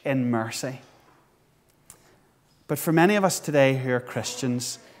rich in mercy. But for many of us today who are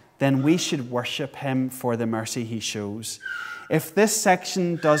Christians, then we should worship him for the mercy he shows. If this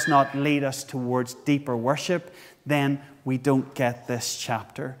section does not lead us towards deeper worship, then we don't get this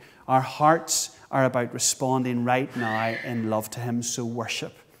chapter. Our hearts are about responding right now in love to him, so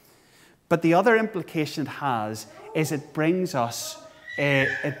worship. But the other implication it has is it brings us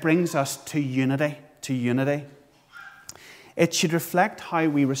to unity. It should reflect how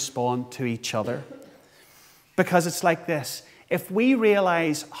we respond to each other. Because it's like this: if we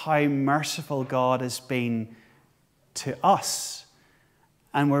realize how merciful God has been to us,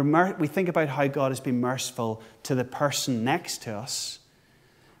 and we think about how God has been merciful to the person next to us,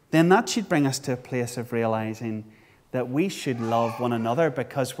 then that should bring us to a place of realizing that we should love one another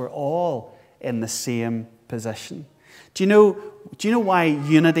because we're all in the same position. Do you know why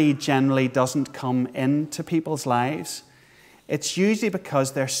unity generally doesn't come into people's lives? It's usually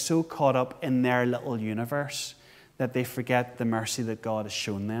because they're so caught up in their little universe that they forget the mercy that God has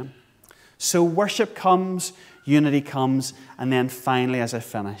shown them. So worship comes, unity comes, and then finally, as I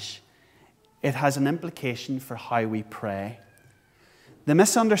finish, it has an implication for how we pray. The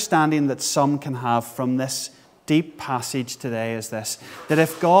misunderstanding that some can have from this deep passage today is this: that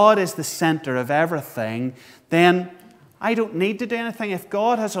if God is the center of everything, then I don't need to do anything. If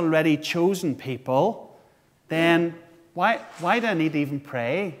God has already chosen people, then why do I need to even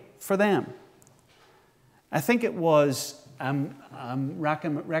pray for them? I think it was,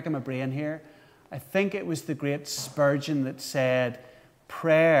 racking my brain here, I think it was the great Spurgeon that said,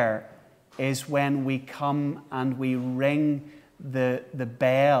 prayer is when we come and we ring the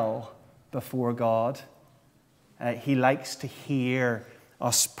bell before God. He likes to hear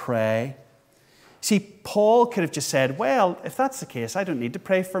us pray. See, Paul could have just said, well, if that's the case, I don't need to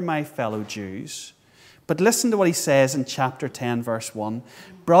pray for my fellow Jews. But listen to what he says in chapter 10, verse 1.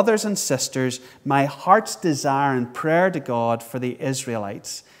 Brothers and sisters, my heart's desire and prayer to God for the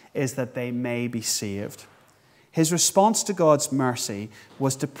Israelites is that they may be saved. His response to God's mercy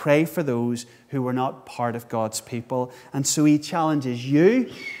was to pray for those who were not part of God's people. And so he challenges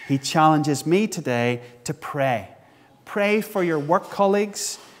you, he challenges me today to pray. Pray for your work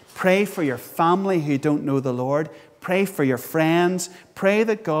colleagues. Pray for your family who don't know the Lord. Pray for your friends. Pray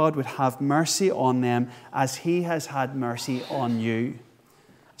that God would have mercy on them as he has had mercy on you.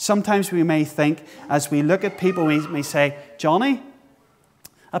 Sometimes we may think, as we look at people, we may say, Johnny,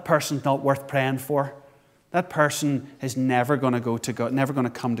 that person's not worth praying for. That person is never going to go to God, never going to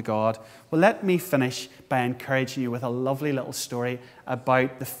come to God. Well, let me finish by encouraging you with a lovely little story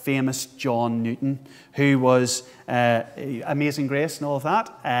about the famous John Newton, who was Amazing Grace and all of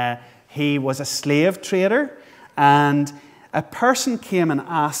that. He was a slave trader, and a person came and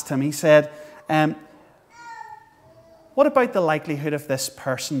asked him, he said, what about the likelihood of this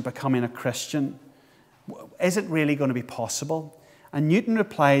person becoming a Christian? Is it really going to be possible? And Newton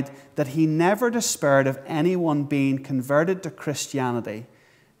replied that he never despaired of anyone being converted to Christianity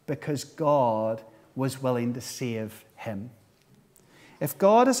because God was willing to save him. If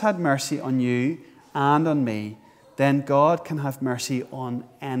God has had mercy on you and on me, then God can have mercy on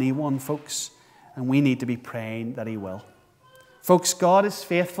anyone, folks. And we need to be praying that he will. Folks, God is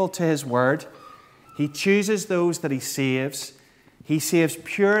faithful to his word. He chooses those that he saves. He saves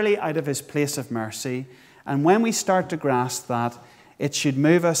purely out of his place of mercy. And when we start to grasp that, it should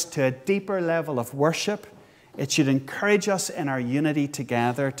move us to a deeper level of worship. It should encourage us in our unity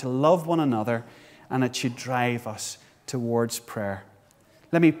together to love one another, and it should drive us towards prayer.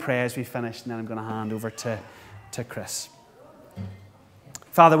 Let me pray as we finish, and then I'm going to hand over to Chris.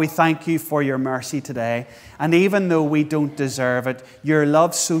 Father, we thank you for your mercy today. And even though we don't deserve it, your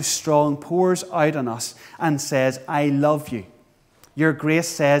love so strong pours out on us and says, I love you. Your grace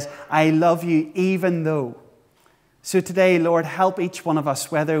says, I love you even though. So today, Lord, help each one of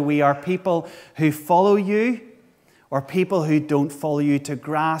us, whether we are people who follow you or people who don't follow you, to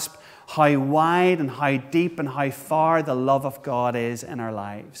grasp how wide and how deep and how far the love of God is in our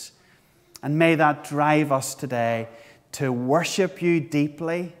lives. And may that drive us today to worship you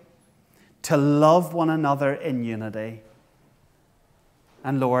deeply, to love one another in unity,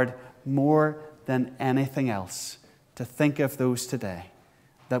 and Lord, more than anything else, to think of those today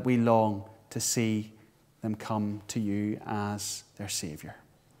that we long to see them come to you as their Saviour.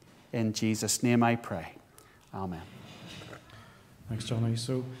 In Jesus' name I pray. Amen. Thanks, Johnny.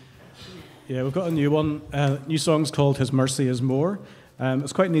 So, yeah, we've got a new one. New song's called His Mercy is More.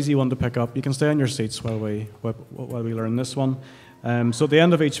 It's quite an easy one to pick up. You can stay on your seats while we learn this one. So at the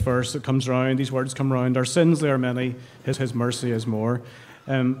end of each verse, it comes round, these words come round. Our sins, they are many. His mercy is more.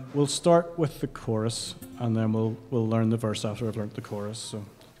 We'll start with the chorus, and then we'll learn the verse after I've learned the chorus. So, do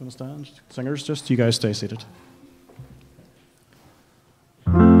you want to stand? Singers, just you guys stay seated.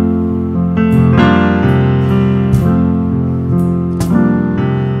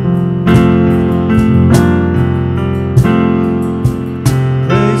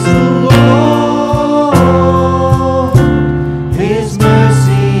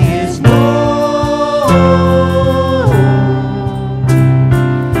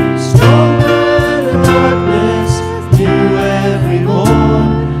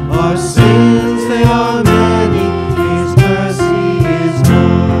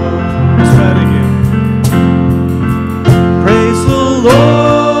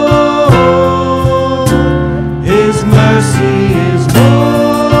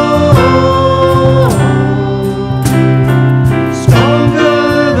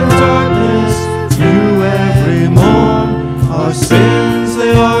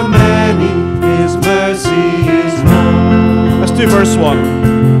 Verse 1.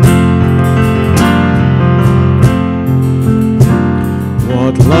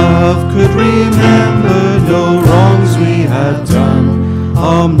 What love could remember no wrongs we had done?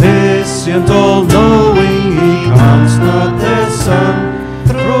 Omniscient, all-knowing, he counts not their sum.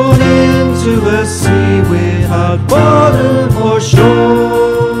 Thrown into a sea without bottom or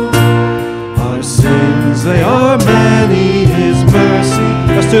shore. Our sins, they are many, his mercy.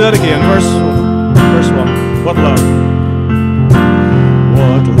 Let's do that again. Verse 1. What love?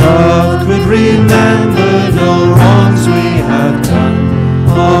 What love could remember no wrongs we have done?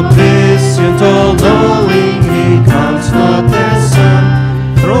 Omniscient, all-knowing, he counts not their sum.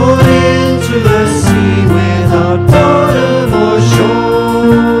 Thrown into the sea without bottom or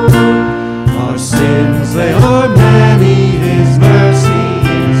shore. Our sins, they are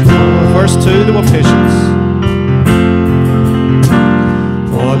What patience?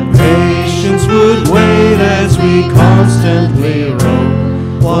 What patience would wait as we constantly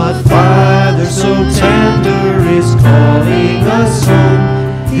roam? What Father so tender is calling us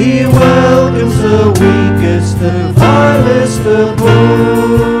home? He welcomes the weakest, the vilest, the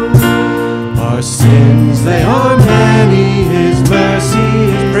poor. Our sins, they are many, His mercy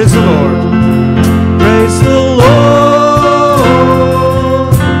is... Praise the Lord. Praise the Lord.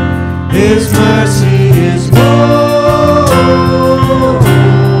 His mercy is more.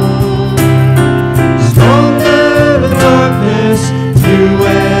 Stronger than darkness, new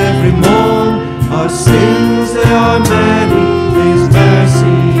every morn. Our sins, they are many, His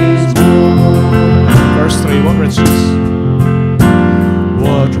mercy is more. Verse 3, what riches?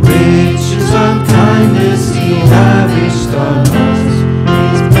 What riches and kindness He lavished on us.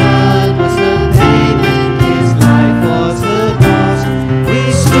 His blood was the payment, His life was the cost. We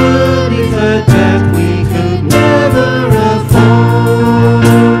stood beneath a debt we could never afford.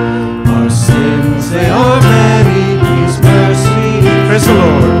 Our sins, they are many, His mercy. Praise the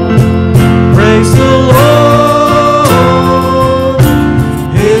Lord. Praise the Lord.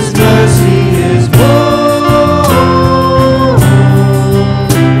 His mercy is more.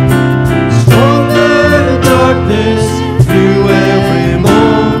 Stronger than darkness, new every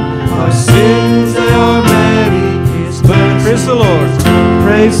morn. Our sins, they are many, His mercy. Praise the Lord.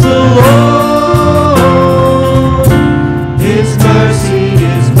 Praise the Lord. His mercy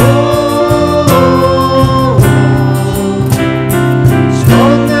is more.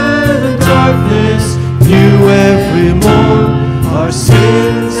 Stronger than darkness, new every morn. Our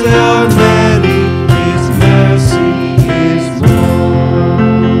sins, they are many, His mercy is more.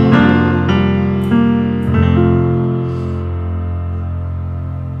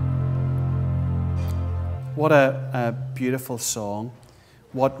 What a beautiful song.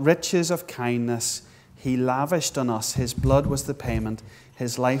 What riches of kindness He lavished on us. His blood was the payment.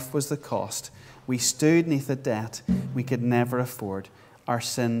 His life was the cost. We stood neath a debt we could never afford. Our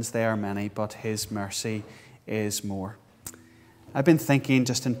sins, they are many, but His mercy is more. I've been thinking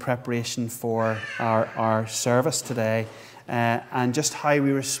just in preparation for our service today and just how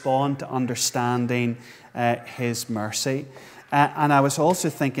we respond to understanding His mercy. And I was also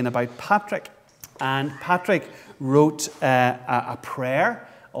thinking about Patrick. And Patrick wrote a prayer,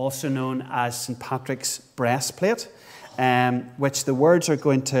 also known as St. Patrick's breastplate, which the words are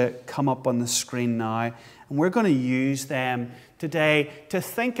going to come up on the screen now. And we're going to use them today to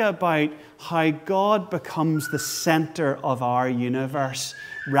think about how God becomes the center of our universe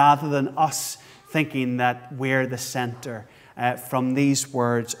rather than us thinking that we're the center from these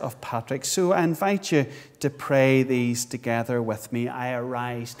words of Patrick. So I invite you to pray these together with me. I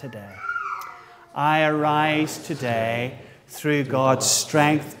arise today. I arise today through God's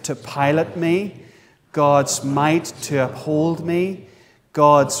strength to pilot me, God's might to uphold me,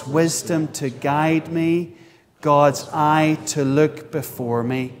 God's wisdom to guide me, God's eye to look before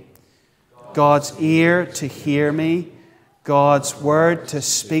me, God's ear to hear me, God's word to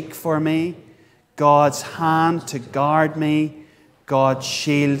speak for me, God's hand to guard me, God's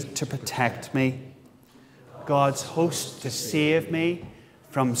shield to protect me, God's host to save me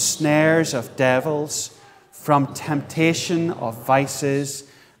from snares of devils, from temptation of vices,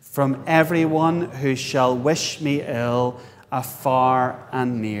 from everyone who shall wish me ill, afar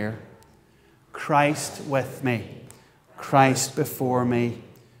and near. Christ with me, Christ before me,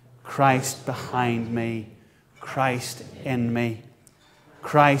 Christ behind me, Christ in me,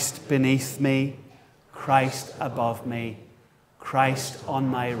 Christ beneath me, Christ above me, Christ on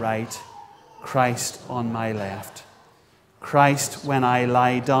my right, Christ on my left. Christ when I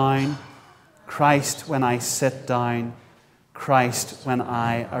lie down, Christ when I sit down, Christ when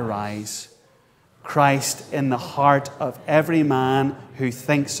I arise. Christ in the heart of every man who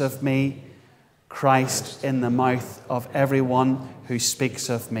thinks of me, Christ in the mouth of everyone who speaks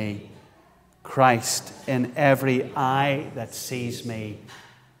of me, Christ in every eye that sees me,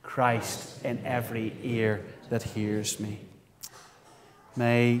 Christ in every ear that hears me.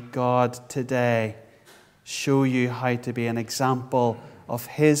 May God today show you how to be an example of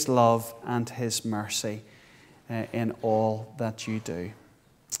His love and His mercy in all that you do.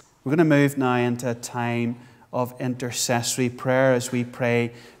 We're going to move now into a time of intercessory prayer as we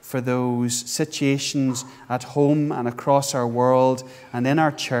pray for those situations at home and across our world and in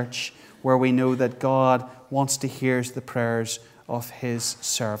our church where we know that God wants to hear the prayers of His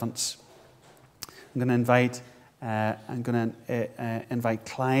servants. I'm going to invite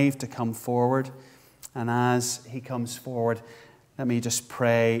Clive to come forward. And as he comes forward, let me just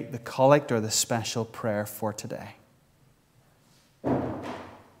pray the collect or the special prayer for today.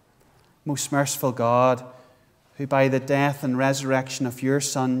 Most merciful God, who by the death and resurrection of your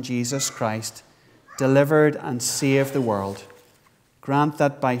Son, Jesus Christ, delivered and saved the world, grant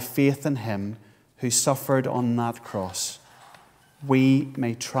that by faith in him who suffered on that cross, we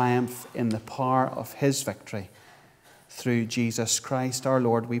may triumph in the power of his victory. Through Jesus Christ our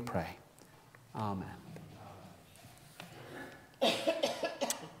Lord, we pray. Amen.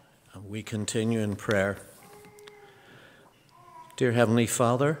 We continue in prayer. Dear Heavenly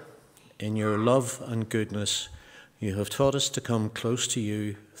Father, in your love and goodness, you have taught us to come close to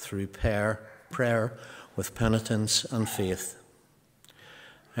you through prayer with penitence and faith.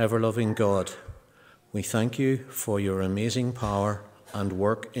 Ever-loving God, we thank you for your amazing power and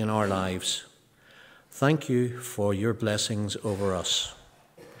work in our lives. Thank you for your blessings over us.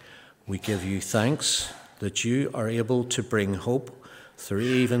 We give you thanks that you are able to bring hope through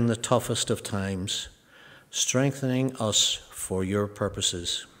even the toughest of times, strengthening us for your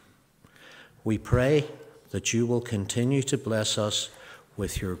purposes. We pray that you will continue to bless us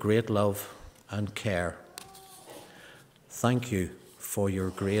with your great love and care. Thank you for your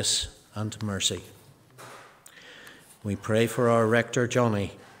grace and mercy. We pray for our rector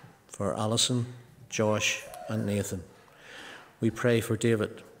Johnny, for Alison, Josh and Nathan. We pray for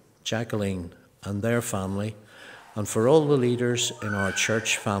David, Jacqueline and their family, and for all the leaders in our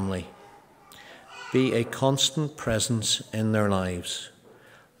church family. Be a constant presence in their lives.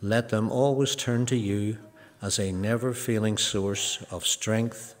 Let them always turn to you as a never-failing source of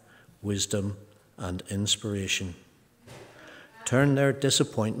strength, wisdom, and inspiration. Turn their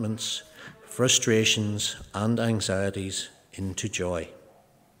disappointments, frustrations, and anxieties into joy.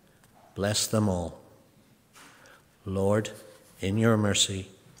 Bless them all. Lord, in your mercy,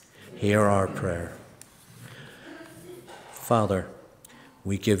 hear our prayer. Father,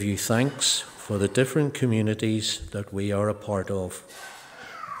 we give you thanks for the different communities that we are a part of.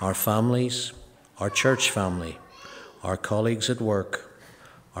 Our families, our church family, our colleagues at work,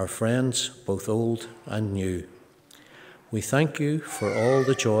 our friends, both old and new. We thank you for all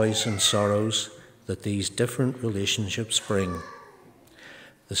the joys and sorrows that these different relationships bring.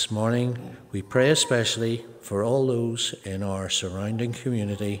 This morning, we pray especially for all those in our surrounding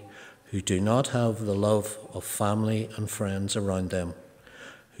community who do not have the love of family and friends around them,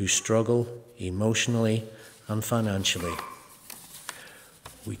 who struggle emotionally and financially.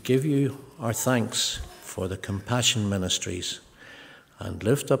 We give you our thanks for the compassion ministries and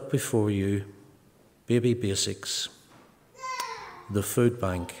lift up before you Baby Basics, the Food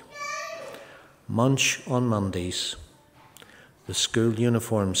Bank, Munch on Mondays, the School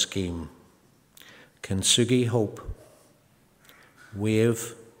Uniform Scheme, Kintsugi Hope,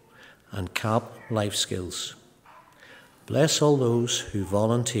 Wave, and CAP Life Skills. Bless all those who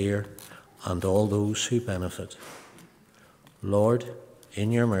volunteer and all those who benefit. Lord,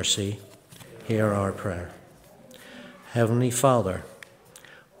 in your mercy, hear our prayer. Heavenly Father,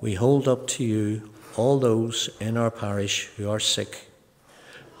 we hold up to you all those in our parish who are sick,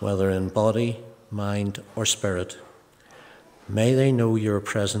 whether in body, mind, or spirit. May they know your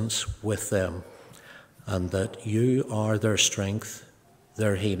presence with them, and that you are their strength,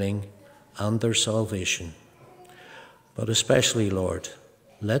 their healing, and their salvation. But especially, Lord,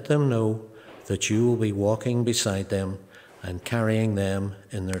 let them know that you will be walking beside them and carrying them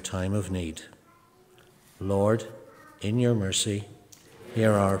in their time of need. Lord, in your mercy,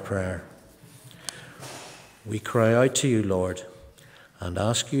 hear our prayer. We cry out to you, Lord, and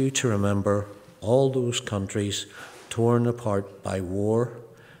ask you to remember all those countries torn apart by war,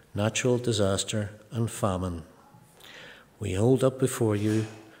 natural disaster, and famine. We hold up before you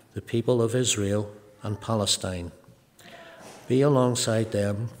the people of Israel and Palestine. Be alongside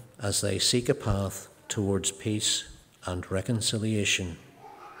them as they seek a path towards peace and reconciliation.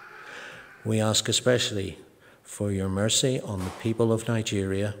 We ask especially for your mercy on the people of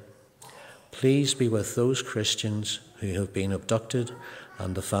Nigeria. Please be with those Christians who have been abducted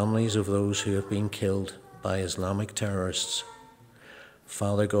and the families of those who have been killed by Islamic terrorists.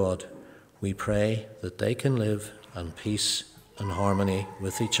 Father God, we pray that they can live in peace and harmony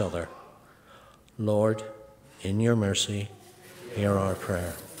with each other. Lord, in your mercy, hear our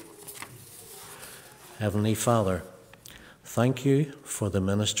prayer. Heavenly Father, thank you for the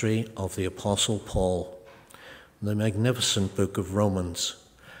ministry of the Apostle Paul, the magnificent book of Romans,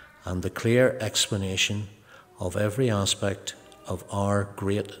 and the clear explanation of every aspect of our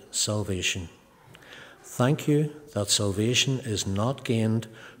great salvation. Thank you that salvation is not gained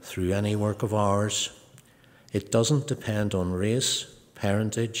through any work of ours. It doesn't depend on race,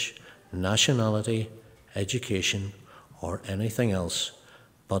 parentage, nationality, education, or anything else,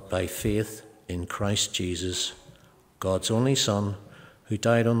 but by faith in Christ Jesus, God's only Son, who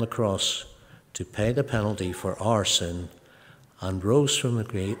died on the cross to pay the penalty for our sin and rose from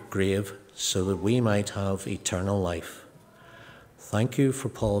the grave so that we might have eternal life. Thank you for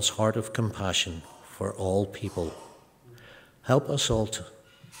Paul's heart of compassion for all people. Help us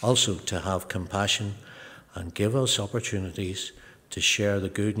also to have compassion and give us opportunities to share the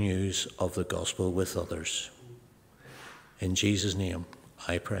good news of the gospel with others. In Jesus' name,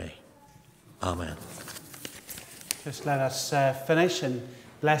 I pray. Amen. Just let us finish in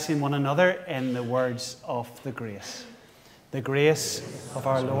blessing one another in the words of the grace. The grace of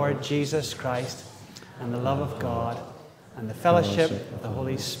our Lord Jesus Christ and the love of God and the fellowship of the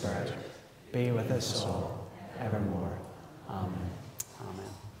Holy Spirit be with us all evermore. Amen.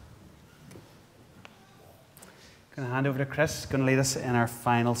 Amen. I'm going to hand over to Chris. He's going to lead us in our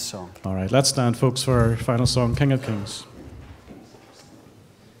final song. All right, let's stand, folks, for our final song, King of Kings.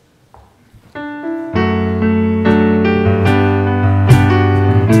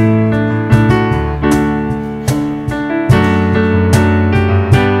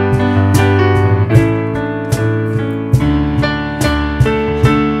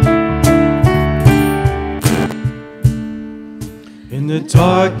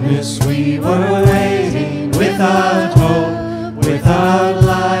 Darkness we were waiting, without hope, without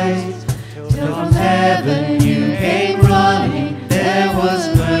light, till from heaven you came running. There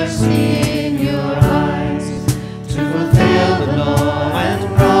was mercy in your eyes, to fulfill the law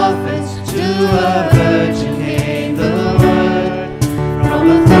and prophets. To a virgin came the word, from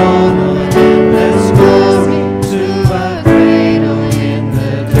a throne of endless glory to a cradle in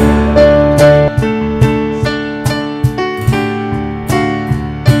the dirt.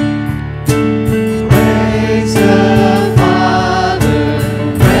 Praise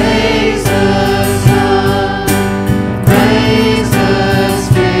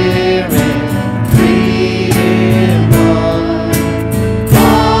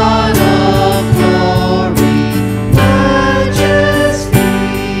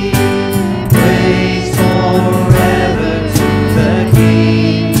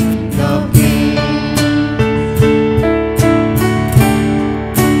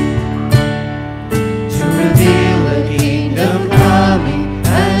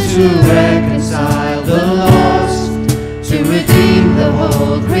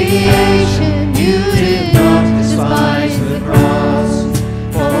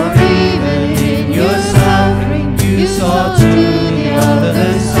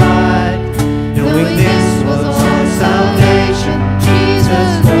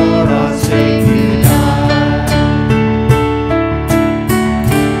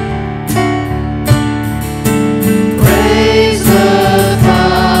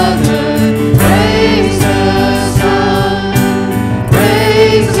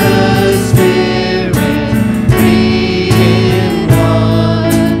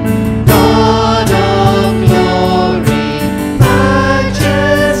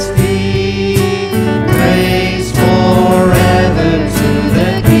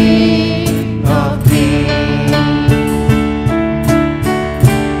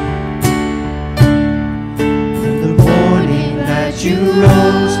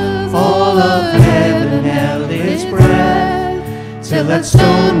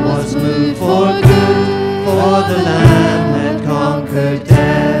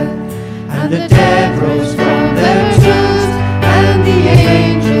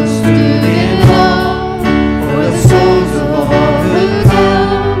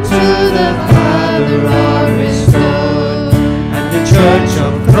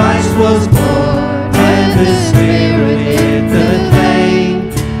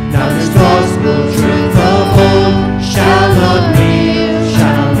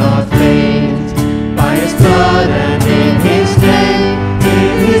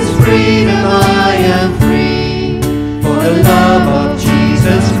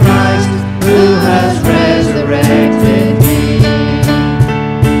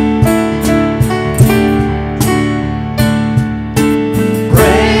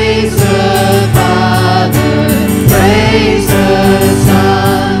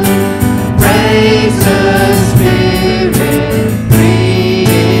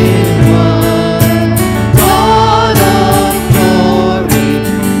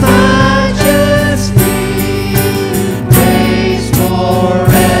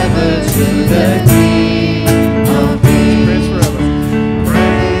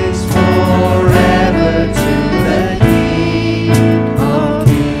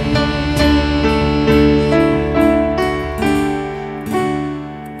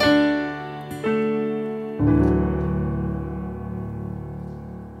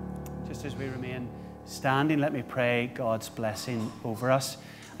standing, let me pray God's blessing over us.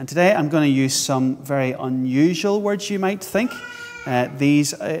 And today I'm going to use some very unusual words, you might think.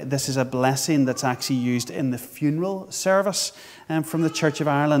 This is a blessing that's actually used in the funeral service from the Church of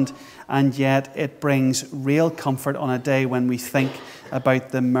Ireland, and yet it brings real comfort on a day when we think about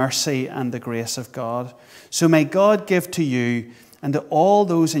the mercy and the grace of God. So may God give to you and to all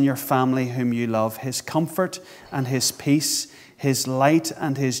those in your family whom you love His comfort and His peace, His light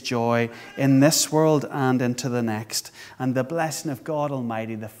and His joy in this world and into the next. And the blessing of God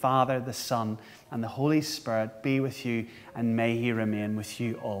Almighty, the Father, the Son, and the Holy Spirit be with you, and may He remain with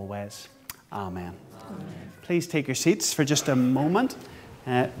you always. Amen. Amen. Please take your seats for just a moment.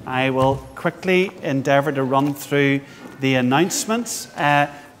 I will quickly endeavour to run through the announcements.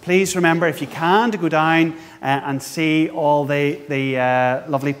 Please remember, if you can, to go down and see all the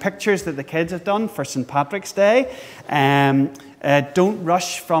lovely pictures that the kids have done for St. Patrick's Day. Don't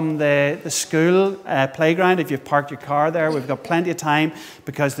rush from the school playground if you've parked your car there. We've got plenty of time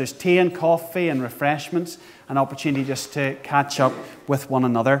because there's tea and coffee and refreshments, an opportunity just to catch up with one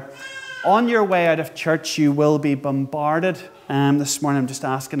another. On your way out of church, you will be bombarded. This morning I'm just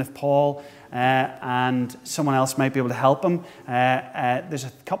asking if Paul and someone else might be able to help him. There's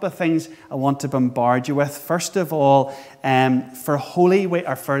a couple of things I want to bombard you with. First of all, for Holy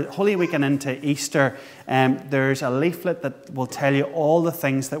Week and into Easter, there's a leaflet that will tell you all the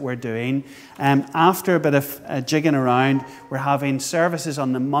things that we're doing. After a bit of jigging around, we're having services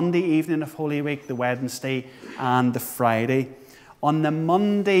on the Monday evening of Holy Week, the Wednesday, and the Friday. On the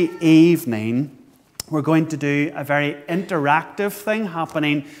Monday evening, we're going to do a very interactive thing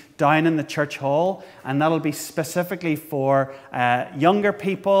happening down in the church hall, and that'll be specifically for younger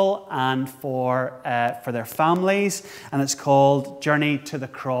people and for their families, and it's called Journey to the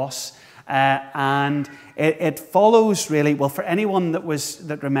Cross. And it follows really, well, for anyone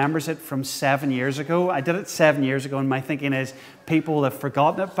that remembers it from 7 years ago. I did it 7 years ago, and my thinking is people have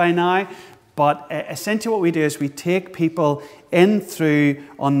forgotten it by now. But essentially what we do is we take people in through,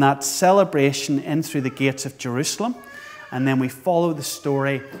 on that celebration, in through the gates of Jerusalem, and then we follow the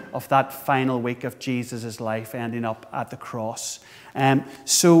story of that final week of Jesus' life ending up at the cross.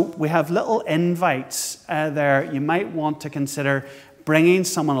 So we have little invites there. You might want to consider bringing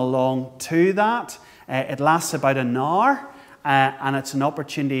someone along to that. It lasts about an hour, and it's an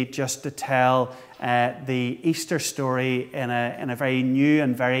opportunity just to tell the Easter story in a very new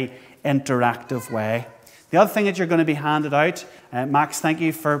and very interactive way. The other thing that you're going to be handed out, Max, thank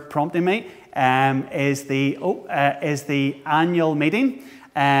you for prompting me, is the annual meeting.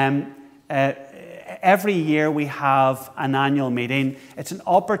 Every year we have an annual meeting. It's an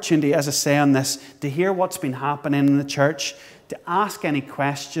opportunity, as I say on this, to hear what's been happening in the church, to ask any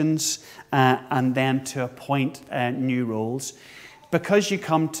questions, and then to appoint new roles. Because you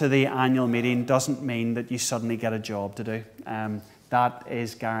come to the annual meeting doesn't mean that you suddenly get a job to do. That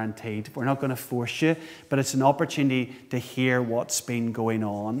is guaranteed. We're not going to force you, but it's an opportunity to hear what's been going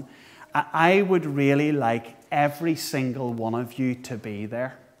on. I would really like every single one of you to be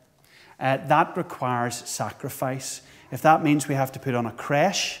there. That requires sacrifice. If that means we have to put on a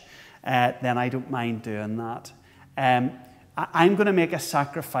creche, then I don't mind doing that. I'm going to make a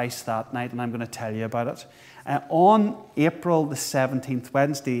sacrifice that night, and I'm going to tell you about it. On April the 17th,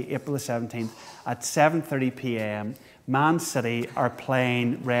 Wednesday, April the 17th, at 7:30 p.m., Man City are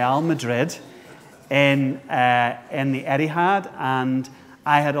playing Real Madrid in the Etihad, and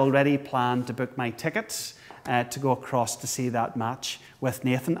I had already planned to book my tickets to go across to see that match with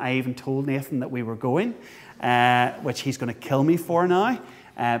Nathan. I even told Nathan that we were going, which he's going to kill me for now.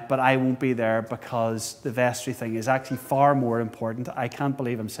 But I won't be there because the vestry thing is actually far more important. I can't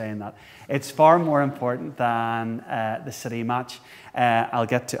believe I'm saying that. It's far more important than the City match. I'll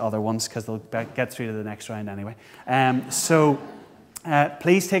get to other ones because they'll get through to the next round anyway. So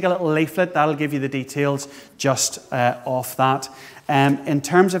please take a little leaflet. That'll give you the details just off that. In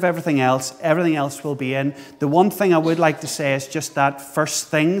terms of everything else will be in. The one thing I would like to say is just that First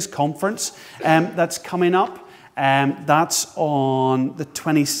Things conference that's coming up. That's on the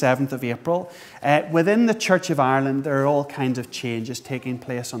 27th of April. Within the Church of Ireland, there are all kinds of changes taking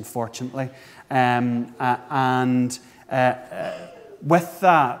place, unfortunately. With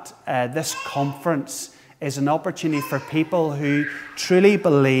that, this conference is an opportunity for people who truly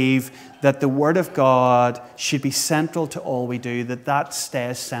believe that the Word of God should be central to all we do, that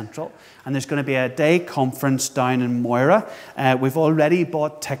stays central. And there's going to be a day conference down in Moira. We've already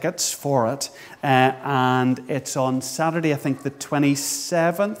bought tickets for it. And it's on Saturday, I think the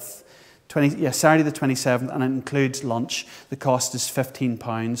 27th. Saturday the 27th, and it includes lunch. The cost is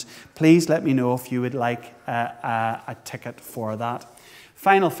 £15. Please let me know if you would like a ticket for that.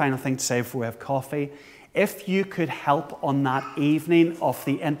 Final thing to say before we have coffee If you could help on that evening of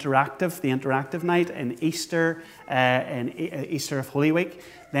the interactive night in Easter of Holy Week,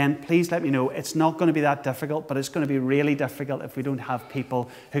 then please let me know. It's not going to be that difficult, but it's going to be really difficult if we don't have people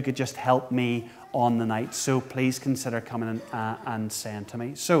who could just help me on the night. So please consider coming and saying to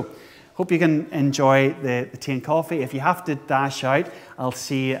me. So hope you can enjoy the tea and coffee. If you have to dash out, I'll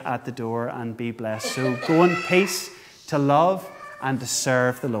see you at the door, and be blessed. So go in peace to love and to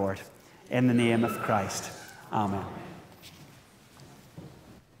serve the Lord. In the name of Christ. Amen.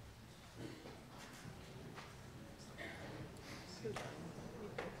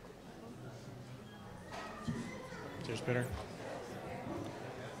 Cheers, Peter.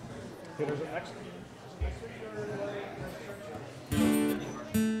 Peter's up next.